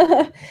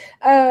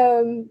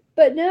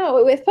 But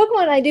no, with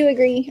Pokemon, I do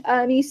agree.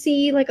 You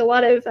see like a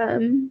lot of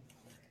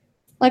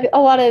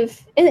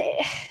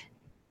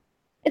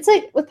it's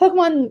like with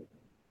Pokemon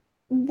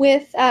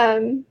with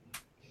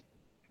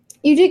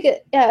you do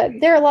get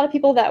there are a lot of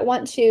people that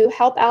want to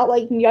help out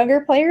like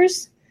younger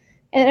players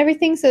and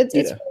everything, so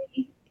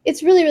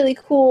it's really, really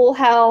cool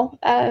how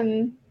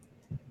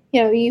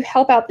you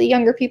help out the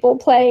younger people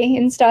play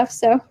and stuff.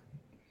 So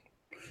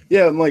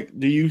yeah, like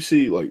do you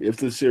see like if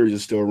the series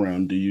is still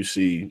around, do you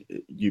see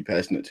you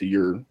passing it to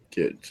your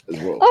kids as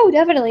well? Oh,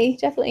 definitely,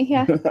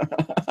 yeah.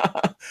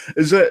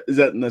 Is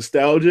that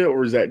nostalgia,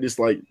 or is that just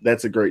like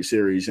that's a great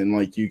series and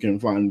like you can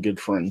find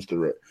good friends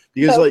through it?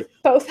 Because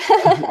both.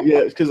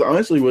 Yeah, because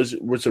honestly,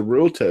 what's a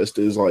real test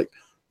is like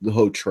the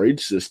whole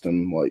trade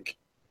system, like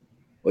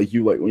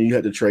you like when you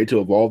had to trade to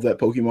evolve that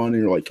Pokemon, and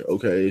you're like,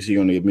 okay, is he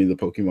going to give me the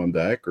Pokemon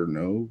back or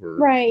no? Or,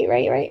 right.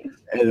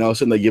 And all of a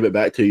sudden they give it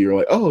back to you. You're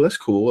like, oh, that's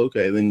cool.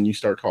 Okay, then you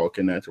start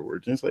talking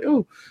afterwards, and it's like,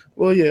 oh,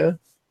 well, yeah.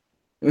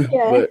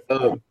 But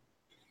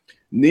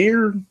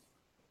Nier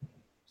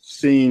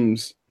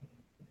seems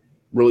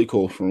really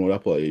cool from what I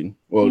played.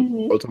 Well,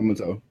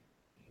 Automata.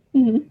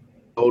 Mm-hmm.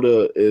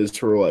 Oda is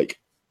for like,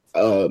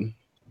 I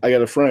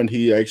got a friend.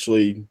 He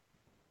actually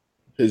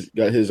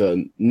got his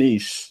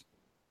niece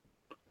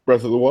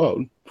Breath of the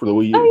Wild for the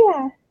Wii U.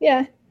 Oh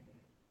yeah,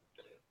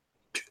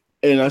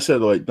 And I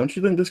said, like, don't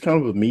you think this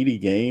kind of a meaty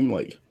game,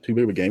 like, too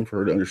big of a game for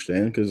her to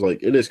understand? Because,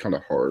 like, it is kind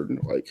of hard.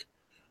 Like,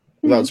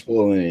 without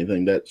spoiling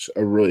anything, that's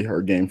a really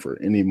hard game for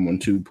anyone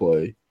to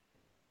play.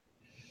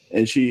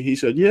 And he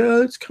said,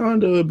 yeah, it's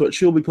kind of, but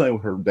she'll be playing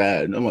with her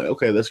dad. And I'm like,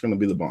 okay, that's going to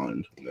be the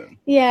bond then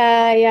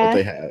that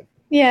they have.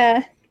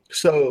 Yeah.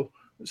 So,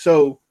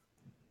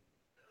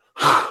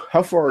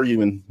 how far are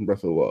you in Breath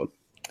of the Wild?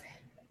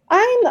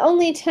 I'm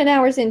only 10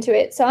 hours into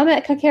it, so I'm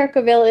at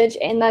Kakariko Village,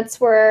 and that's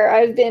where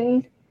I've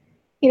been,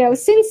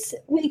 since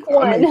week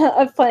one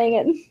of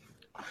playing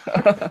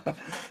it.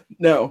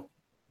 Now,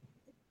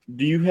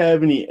 do you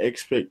have any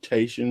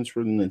expectations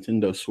for the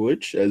Nintendo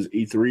Switch as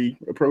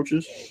E3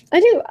 approaches? I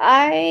do.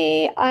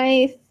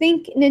 I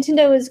think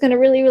Nintendo is going to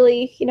really,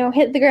 really,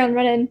 hit the ground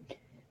running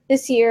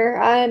this year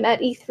at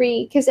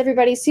E3 because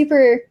everybody's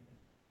super.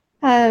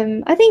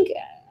 I think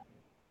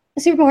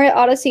Super Mario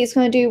Odyssey is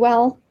going to do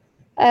well.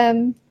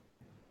 And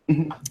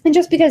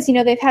just because,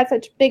 they've had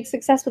such big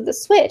success with the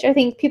Switch, I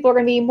think people are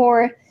going to be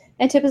more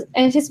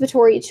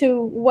anticipatory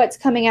to what's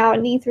coming out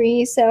in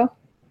E3. So,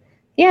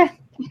 yeah.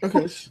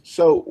 Okay,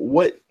 so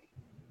what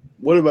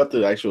about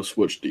the actual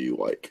Switch do you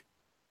like?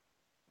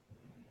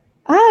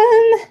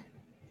 I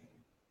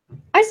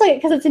just like it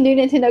because it's a new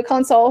Nintendo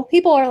console.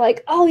 People are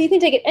like, "Oh, you can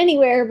take it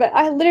anywhere," but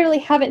I literally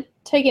haven't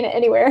taken it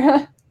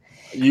anywhere.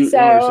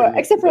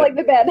 Except for like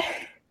the bed.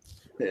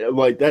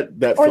 Like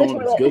that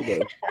feeling is good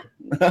though.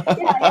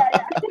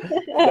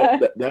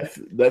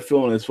 that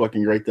feeling is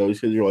fucking great though,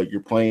 because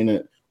you're playing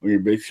it on your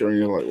big screen.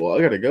 You're like, well,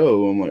 I gotta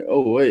go. I'm like,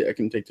 oh wait, I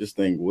can take this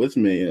thing with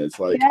me, and it's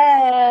like,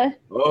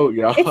 oh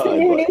god, it's the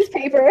new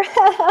newspaper.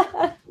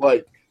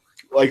 like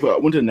I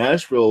went to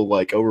Nashville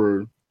like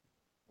over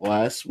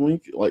last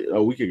week, like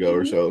a week ago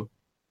or so,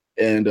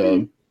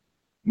 and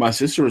my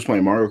sister was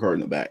playing Mario Kart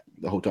in the back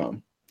the whole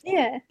time.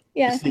 Yeah.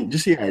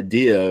 Just the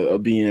idea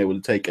of being able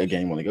to take a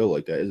game on the go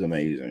like that is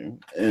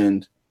amazing,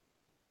 and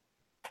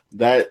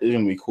that is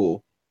gonna be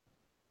cool.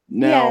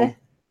 Now,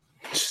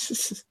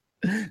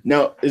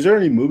 now, is there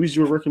any movies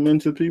you would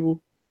recommend to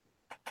people?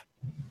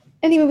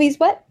 Any movies?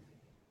 What?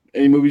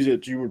 Any movies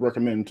that you would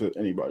recommend to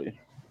anybody?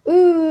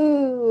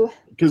 Ooh.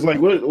 Because like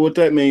what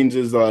that means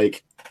is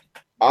like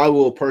I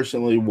will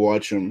personally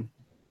watch them.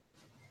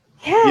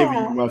 Yeah. Give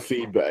you my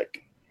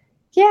feedback.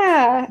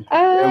 Yeah.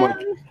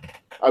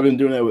 I've been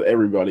doing that with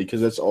everybody because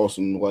that's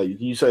awesome. Like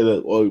you say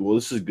that, oh well,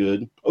 this is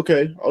good.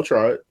 Okay, I'll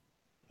try it.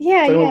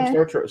 Yeah,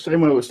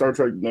 Same way with Star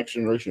Trek Next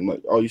Generation.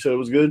 Like, oh, you said it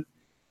was good?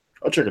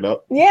 I'll check it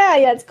out. Yeah,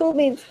 it's cool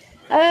beans.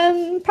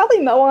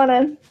 Probably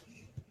Moana.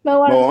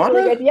 Moana's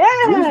really good. Yeah,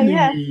 Disney.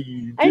 yeah.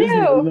 Disney. I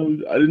know.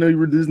 I didn't know you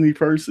were a Disney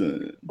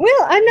person.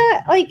 Well, I'm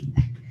not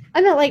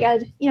like a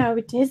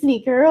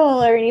Disney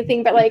girl or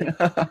anything, but like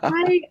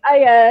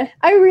I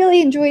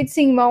really enjoyed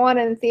seeing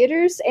Moana in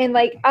theaters, and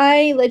like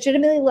I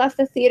legitimately left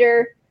the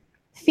theater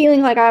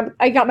feeling like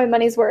I got my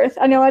money's worth.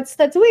 I know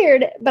that's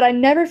weird, but I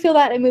never feel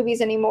that in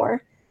movies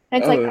anymore.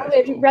 And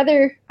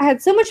it's I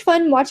had so much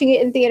fun watching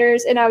it in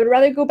theaters, and I would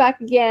rather go back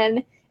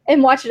again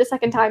and watch it a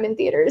second time in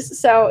theaters.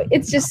 So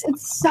it's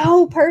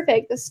so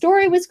perfect. The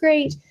story was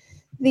great.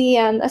 The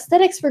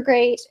aesthetics were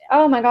great.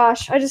 Oh my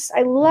gosh, I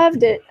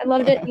loved it.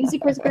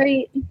 Music was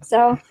great.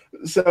 So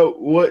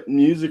what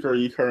music are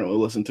you currently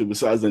listening to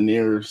besides the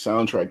Nier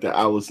soundtrack that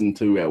I listen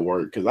to at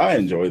work? Because I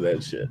enjoy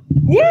that shit.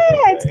 Yeah,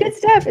 it's good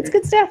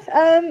stuff.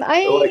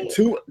 I like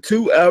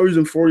 2 hours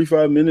and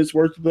 45 minutes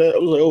worth of that. I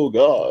was like, oh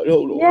god,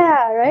 hold on.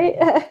 Yeah,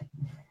 right.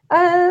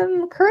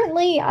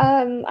 Currently,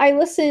 I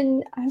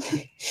listen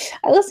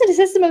to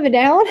System of a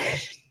Down.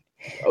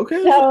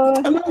 Okay, so,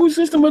 I know who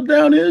System of a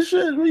Down is.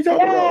 Shit, we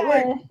talking about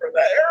like from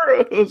that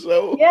era.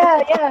 So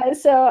yeah.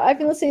 So I've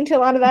been listening to a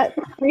lot of that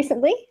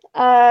recently.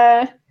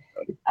 A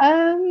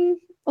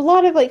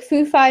lot of like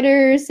Foo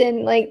Fighters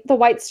and like the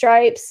White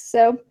Stripes.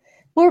 So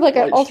more of like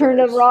an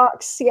alternative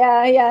rocks.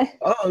 Yeah.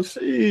 Oh,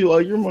 see,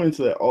 like you're more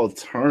into that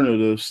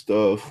alternative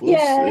stuff.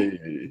 Let's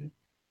see.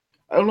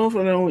 I don't know if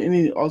I know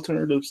any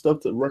alternative stuff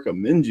to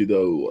recommend you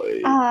though.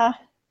 Like,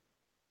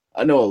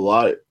 I know a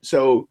lot.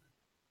 So,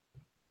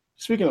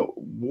 speaking of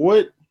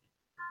what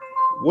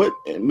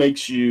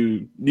makes you?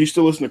 Do you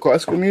still listen to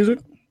classical music?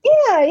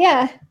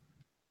 Yeah.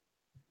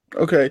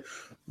 Okay,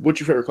 what's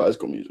your favorite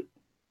classical music?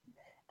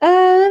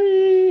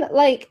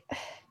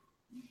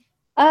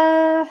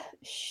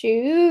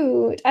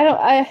 Shoot,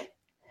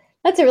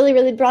 that's a really,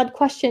 really broad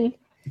question.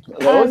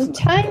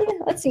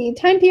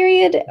 Time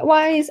period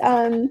wise,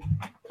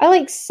 I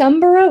like some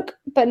Baroque,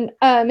 but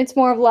it's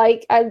more of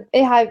like I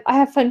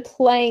have fun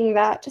playing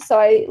that, so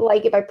I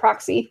like it by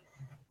proxy.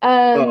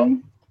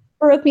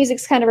 Baroque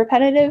music's kind of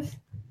repetitive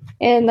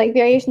and like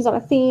variations on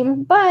a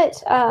theme,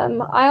 but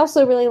I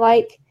also really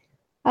like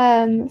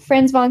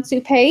Franz von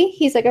Suppé.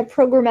 He's like a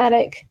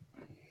programmatic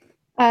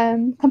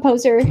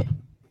composer,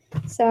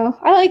 so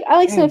I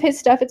like some of his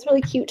stuff. It's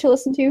really cute to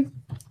listen to.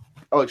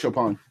 I like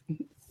Chopin.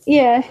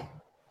 Yeah.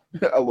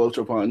 I love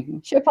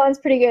Chopin. Chopin's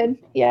pretty good.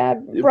 Yeah.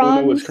 You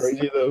know what's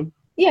crazy though?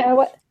 Yeah,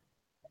 what?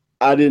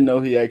 I didn't know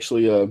he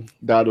actually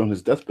died on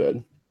his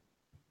deathbed.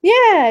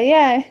 Yeah,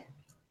 yeah.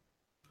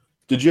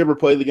 Did you ever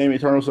play the game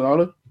Eternal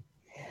Sonata?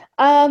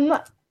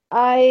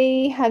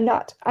 I have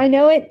not. I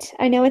know it.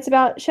 I know it's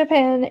about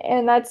Chopin,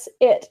 and that's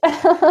it.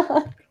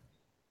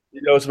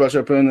 You know it's about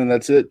Chopin, and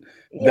that's it.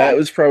 That Yeah.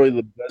 was probably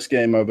the best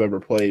game I've ever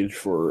played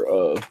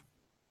for.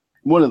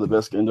 One of the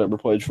best games I ever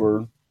played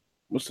for.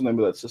 What's the name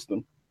of that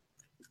system?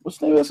 What's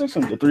the name of that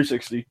system? The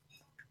 360.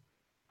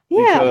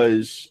 Yeah.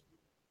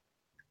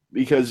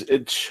 Because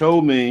it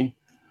showed me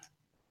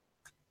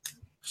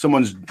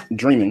someone's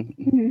dreaming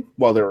Mhm.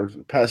 while they were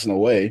passing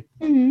away.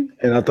 Mhm.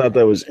 And I thought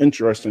that was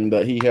interesting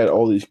that he had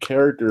all these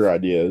character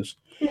ideas.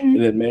 Mhm.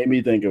 And it made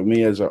me think of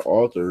me as an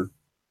author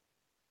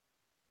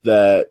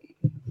that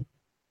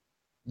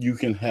you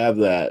can have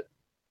that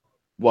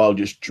while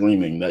just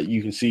dreaming, that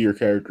you can see your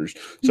characters.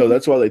 So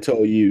that's why they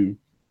tell you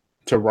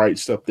to write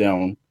stuff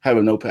down, have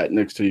a notepad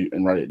next to you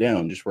and write it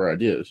down just for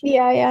ideas.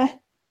 Yeah, yeah.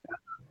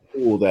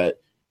 Cool that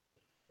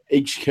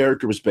each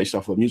character was based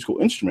off of a musical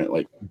instrument,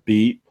 like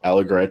beat,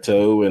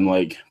 allegretto, and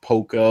like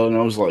polka. And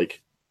I was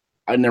like,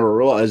 I never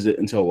realized it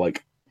until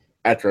like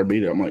after I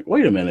beat it. I'm like,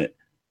 wait a minute,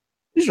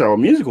 these are all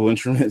musical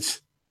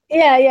instruments.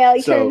 Yeah, yeah,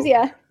 like terms, So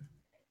yeah.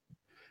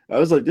 I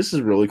was like, this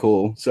is really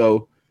cool.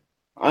 So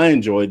I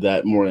enjoyed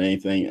that more than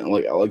anything. And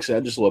like I said, I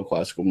just love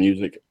classical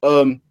music.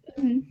 Mhm.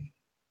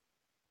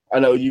 I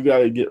know you got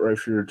to get ready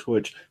for your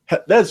Twitch.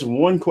 That's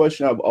one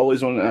question I've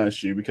always wanted to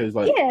ask you because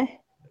like Yeah.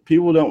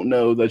 people don't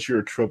know that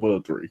you're a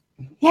 003.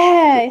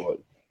 Yeah. Triple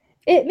O.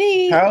 It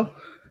me.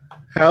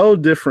 How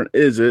different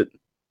is it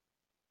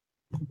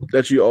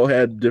that you all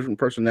had different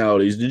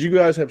personalities? Did you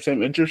guys have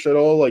same interests at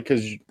all? Like,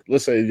 because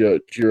let's say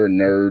you're a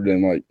nerd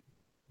and like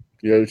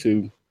the other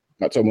two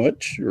not so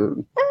much. Or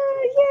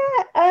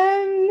Yeah.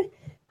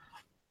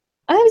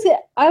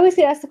 I always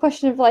get asked the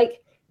question of like,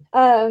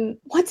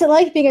 what's it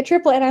like being a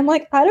triplet? And I'm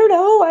like, I don't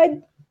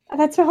know.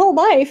 That's my whole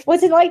life.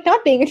 What's it like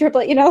not being a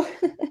triplet? You know.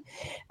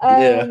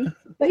 yeah,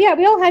 But yeah,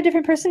 we all had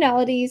different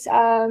personalities.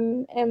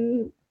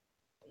 And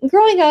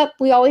growing up,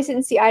 we always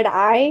didn't see eye to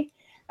eye.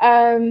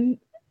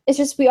 It's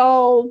just we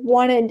all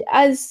wanted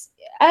as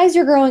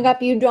you're growing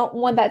up, you don't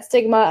want that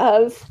stigma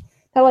of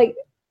that like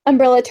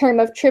umbrella term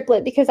of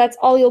triplet because that's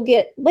all you'll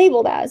get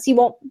labeled as. You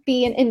won't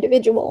be an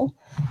individual.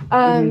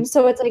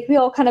 So it's like we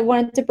all kind of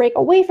wanted to break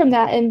away from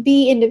that and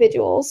be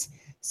individuals.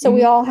 So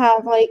we all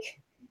have like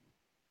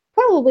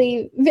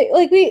probably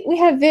like we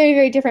have very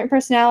very different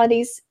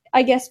personalities,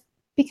 I guess,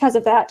 because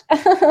of that.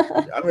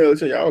 I mean, let's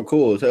say y'all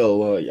cool as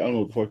hell. I don't know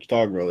what the fuck you're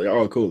talking about.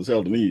 Y'all cool as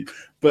hell to me.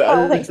 But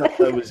Oh, I just thanks.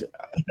 thought that was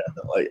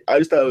like I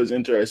just thought it was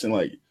interesting.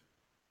 Like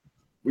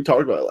we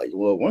talked about, like,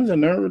 well, one's a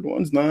nerd,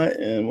 one's not,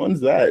 and one's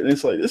that, and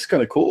it's like this is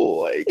kind of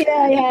cool. Like,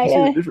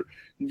 Yeah.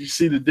 you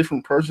see the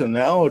different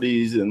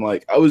personalities, and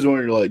like I was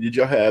wondering, like, did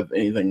y'all have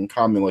anything in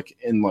common, like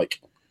in like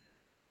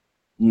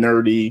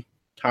nerdy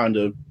kind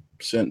of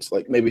sense,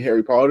 like maybe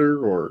Harry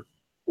Potter or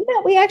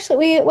No, we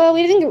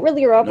didn't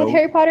really grow up with no?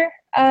 Harry Potter.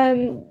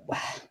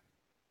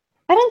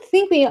 I don't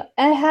think we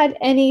had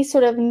any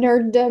sort of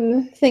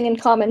nerddom thing in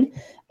common.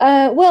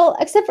 Well,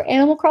 except for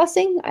Animal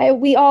Crossing,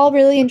 we all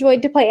really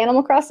enjoyed to play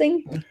Animal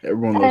Crossing.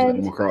 Everyone loves And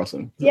Animal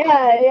Crossing.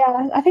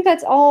 yeah, I think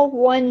that's all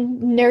one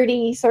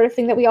nerdy sort of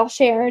thing that we all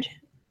shared.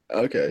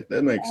 Okay,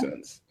 that makes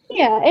sense.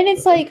 Yeah, and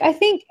it's like I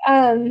think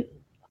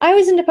I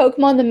was into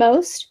Pokemon the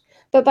most,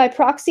 but by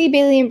proxy,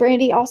 Bailey and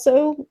Brandy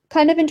also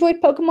kind of enjoyed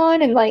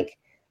Pokemon, and like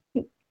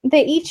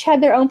they each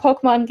had their own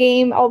Pokemon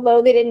game,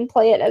 although they didn't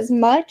play it as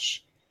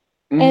much.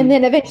 And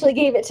then eventually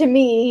gave it to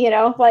me, you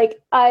know,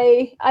 like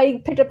I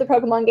picked up the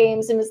Pokemon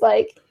games and was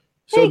like,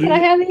 hey, can I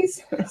have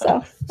these?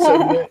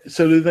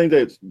 So do they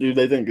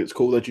think it's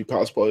cool that you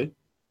cosplay?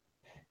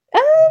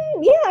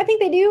 yeah, I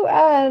think they do.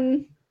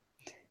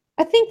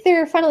 I think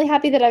they're finally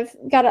happy that I've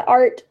got an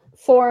art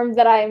form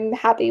that I'm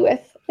happy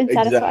with and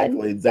satisfied.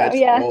 Exactly. So, That's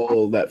yeah.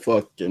 all that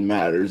fucking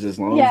matters as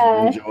long as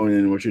you're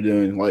enjoying what you're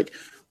doing. Like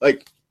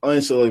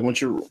honestly, like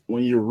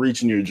when you're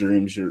reaching your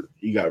dreams, you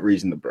got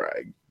reason to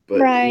brag. But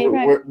Right.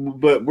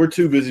 we're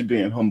too busy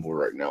being humble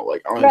right now.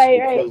 Like honestly,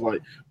 because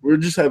like we're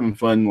just having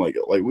fun. Like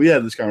we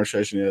had this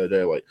conversation the other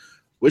day. Like,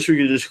 wish we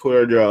could just quit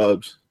our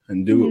jobs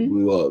and do what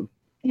we love.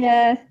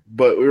 Yeah.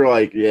 But we were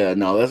like, yeah,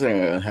 no, that's not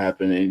gonna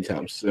happen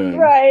anytime soon.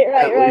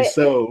 Right.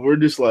 So we're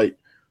just like,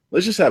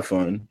 let's just have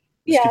fun.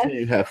 Just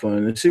continue to have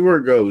fun and see where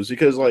it goes.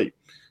 Because like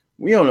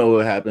we don't know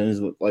what happens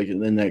like in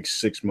the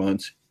next 6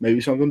 months. Maybe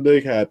something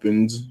big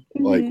happens,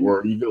 like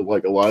where you get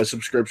like a lot of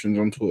subscriptions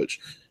on Twitch.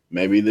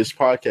 Maybe this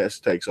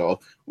podcast takes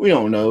off. We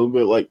don't know,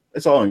 but like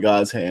it's all in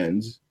God's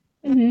hands.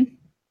 And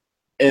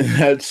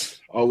that's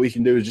all we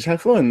can do is just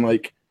have fun.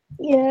 Like,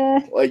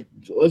 like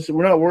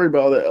we're not worried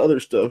about all that other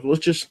stuff.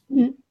 Let's just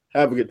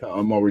have a good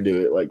time while we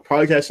do it. Like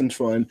podcasting's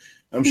fun.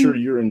 I'm sure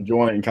you're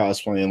enjoying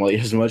cosplaying like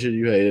as much as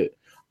you hate it.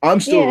 I'm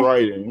still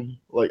writing.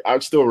 Like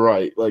I'd still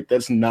write. Like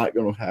that's not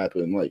gonna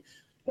happen. Like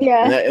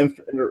and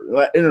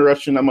that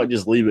interruption, I might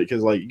just leave it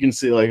because like you can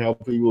see like how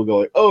people go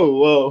like, oh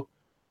well,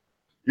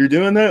 you're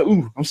doing that.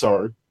 Ooh, I'm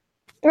sorry.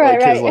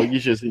 Because like you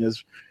should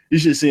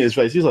see his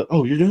face. He's like,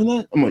 oh, you're doing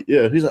that. I'm like,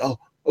 yeah. He's like, oh,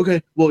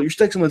 okay. Well, your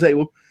steak's on the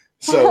table.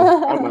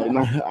 So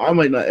I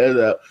might not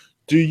edit out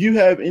do you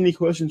have any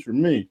questions for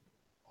me?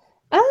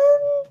 Um,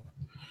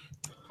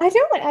 I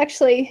don't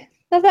actually.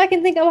 Not that I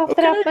can think of off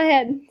the top of my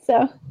head.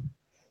 So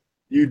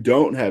you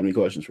don't have any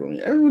questions for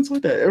me. Everyone's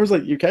like that. Everyone's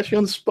like, you catch me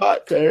on the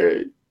spot,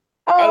 Terry.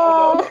 I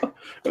don't know.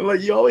 I'm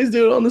like, you always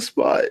do it on the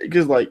spot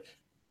because like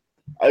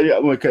I'm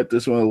gonna cut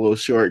this one a little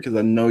short because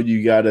I know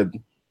you gotta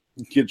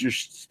get your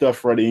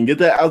stuff ready and get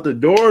that out the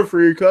door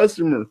for your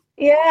customer.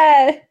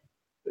 Yeah.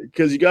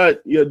 Because you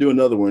got to do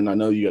another one. I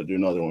know you got to do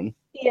another one.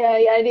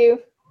 Yeah, I do.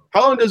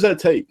 How long does that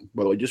take,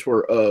 by the way, just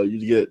for you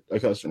to get a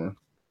customer,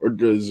 or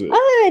does it?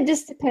 It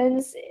just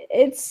depends.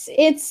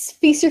 It's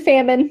feast or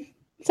famine,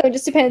 so it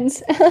just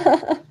depends.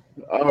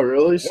 Oh,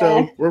 really? Yeah.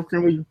 So where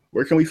can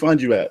we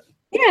find you at?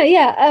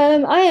 Yeah.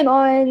 I am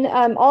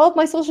on all of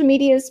my social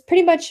medias.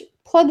 Pretty much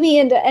plug me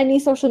into any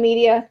social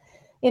media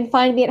and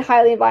find me at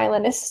Hylian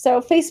Violinist.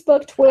 So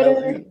Facebook,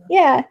 Twitter,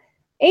 HYLIAN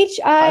VIOLINIST.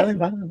 I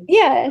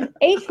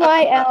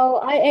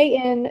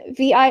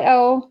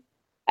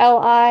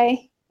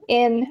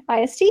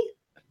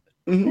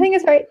think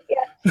it's right.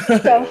 Yeah.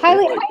 So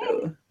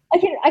Hylian.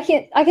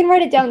 I can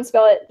write it down and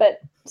spell it, but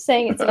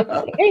saying it's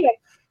different. There you go.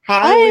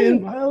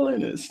 Hylian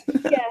Violinist.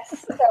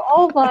 Yes. So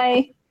all of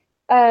my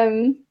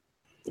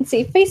let's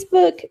see,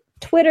 Facebook,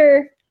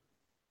 Twitter,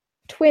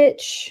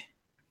 Twitch,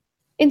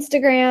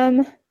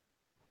 Instagram,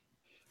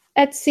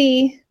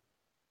 Etsy,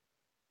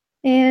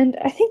 and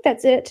I think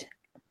that's it.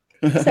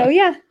 So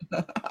yeah.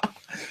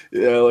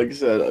 Yeah, like I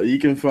said, you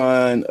can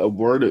find a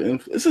word of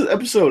influence. This is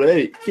episode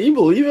 8. Can you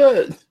believe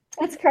it?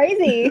 That's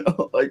crazy.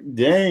 Like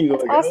dang,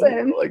 that's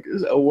awesome. Like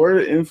it's a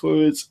word of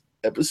influence,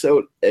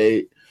 episode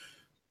 8.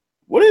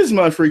 What is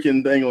my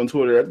freaking thing on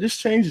Twitter? I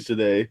just changed it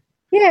today.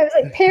 Yeah, it was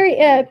like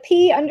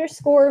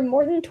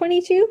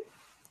P_Morton22.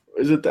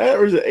 Is it that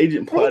or is it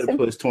Agent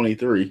Platypus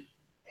 23?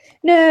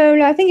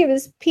 No, I think it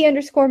was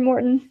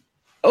P_Morton.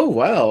 Oh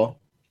wow.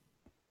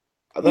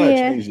 I thought I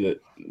changed it.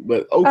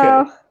 But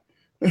okay.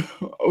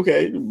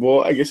 Okay.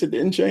 Well, I guess it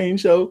didn't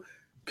change. So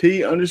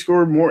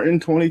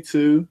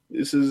P_Morton22.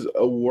 This is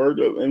a word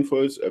of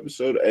influence,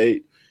 episode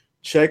 8.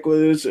 Check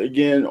with us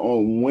again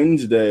on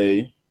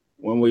Wednesday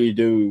when we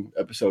do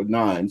episode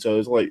 9. So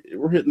it's like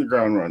we're hitting the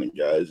ground running,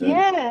 guys. And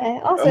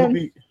awesome.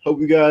 I hope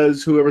you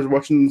guys, whoever's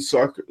watching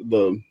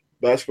the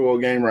basketball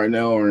game right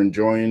now, are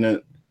enjoying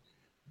it.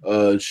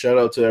 Shout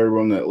out to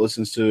everyone that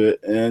listens to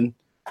it, and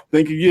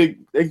thank you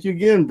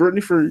again,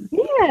 Brittany, for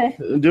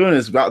doing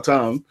this. About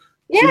time.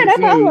 Yeah, no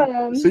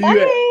problem.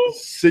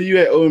 See you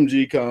at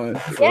OMG Con.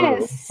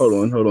 Yes.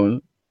 Hold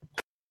on.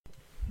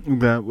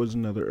 That was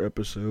another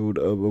episode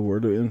of A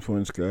Word of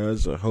Influence,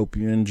 guys. I hope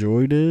you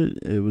enjoyed it.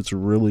 It was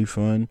really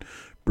fun.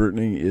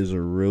 Brittany is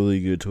a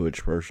really good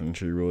Twitch person.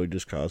 She really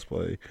just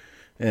cosplay.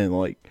 And,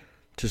 like,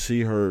 to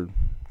see her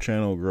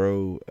channel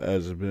grow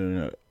as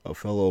being a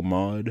fellow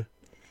mod,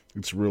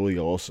 it's really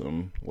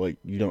awesome. Like,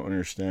 you don't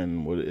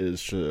understand what it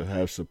is to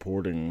have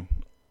supporting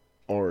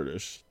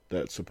artists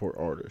that support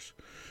artists.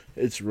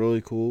 It's really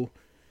cool.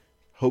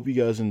 Hope you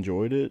guys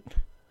enjoyed it.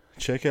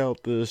 Check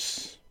out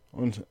this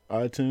on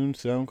iTunes,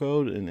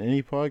 SoundCloud, and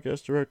any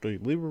podcast directory.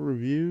 Leave a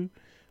review.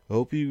 I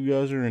hope you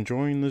guys are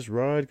enjoying this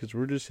ride because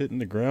we're just hitting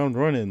the ground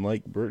running,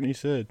 like Brittany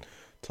said.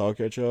 Talk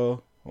at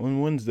y'all on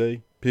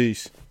Wednesday.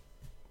 Peace.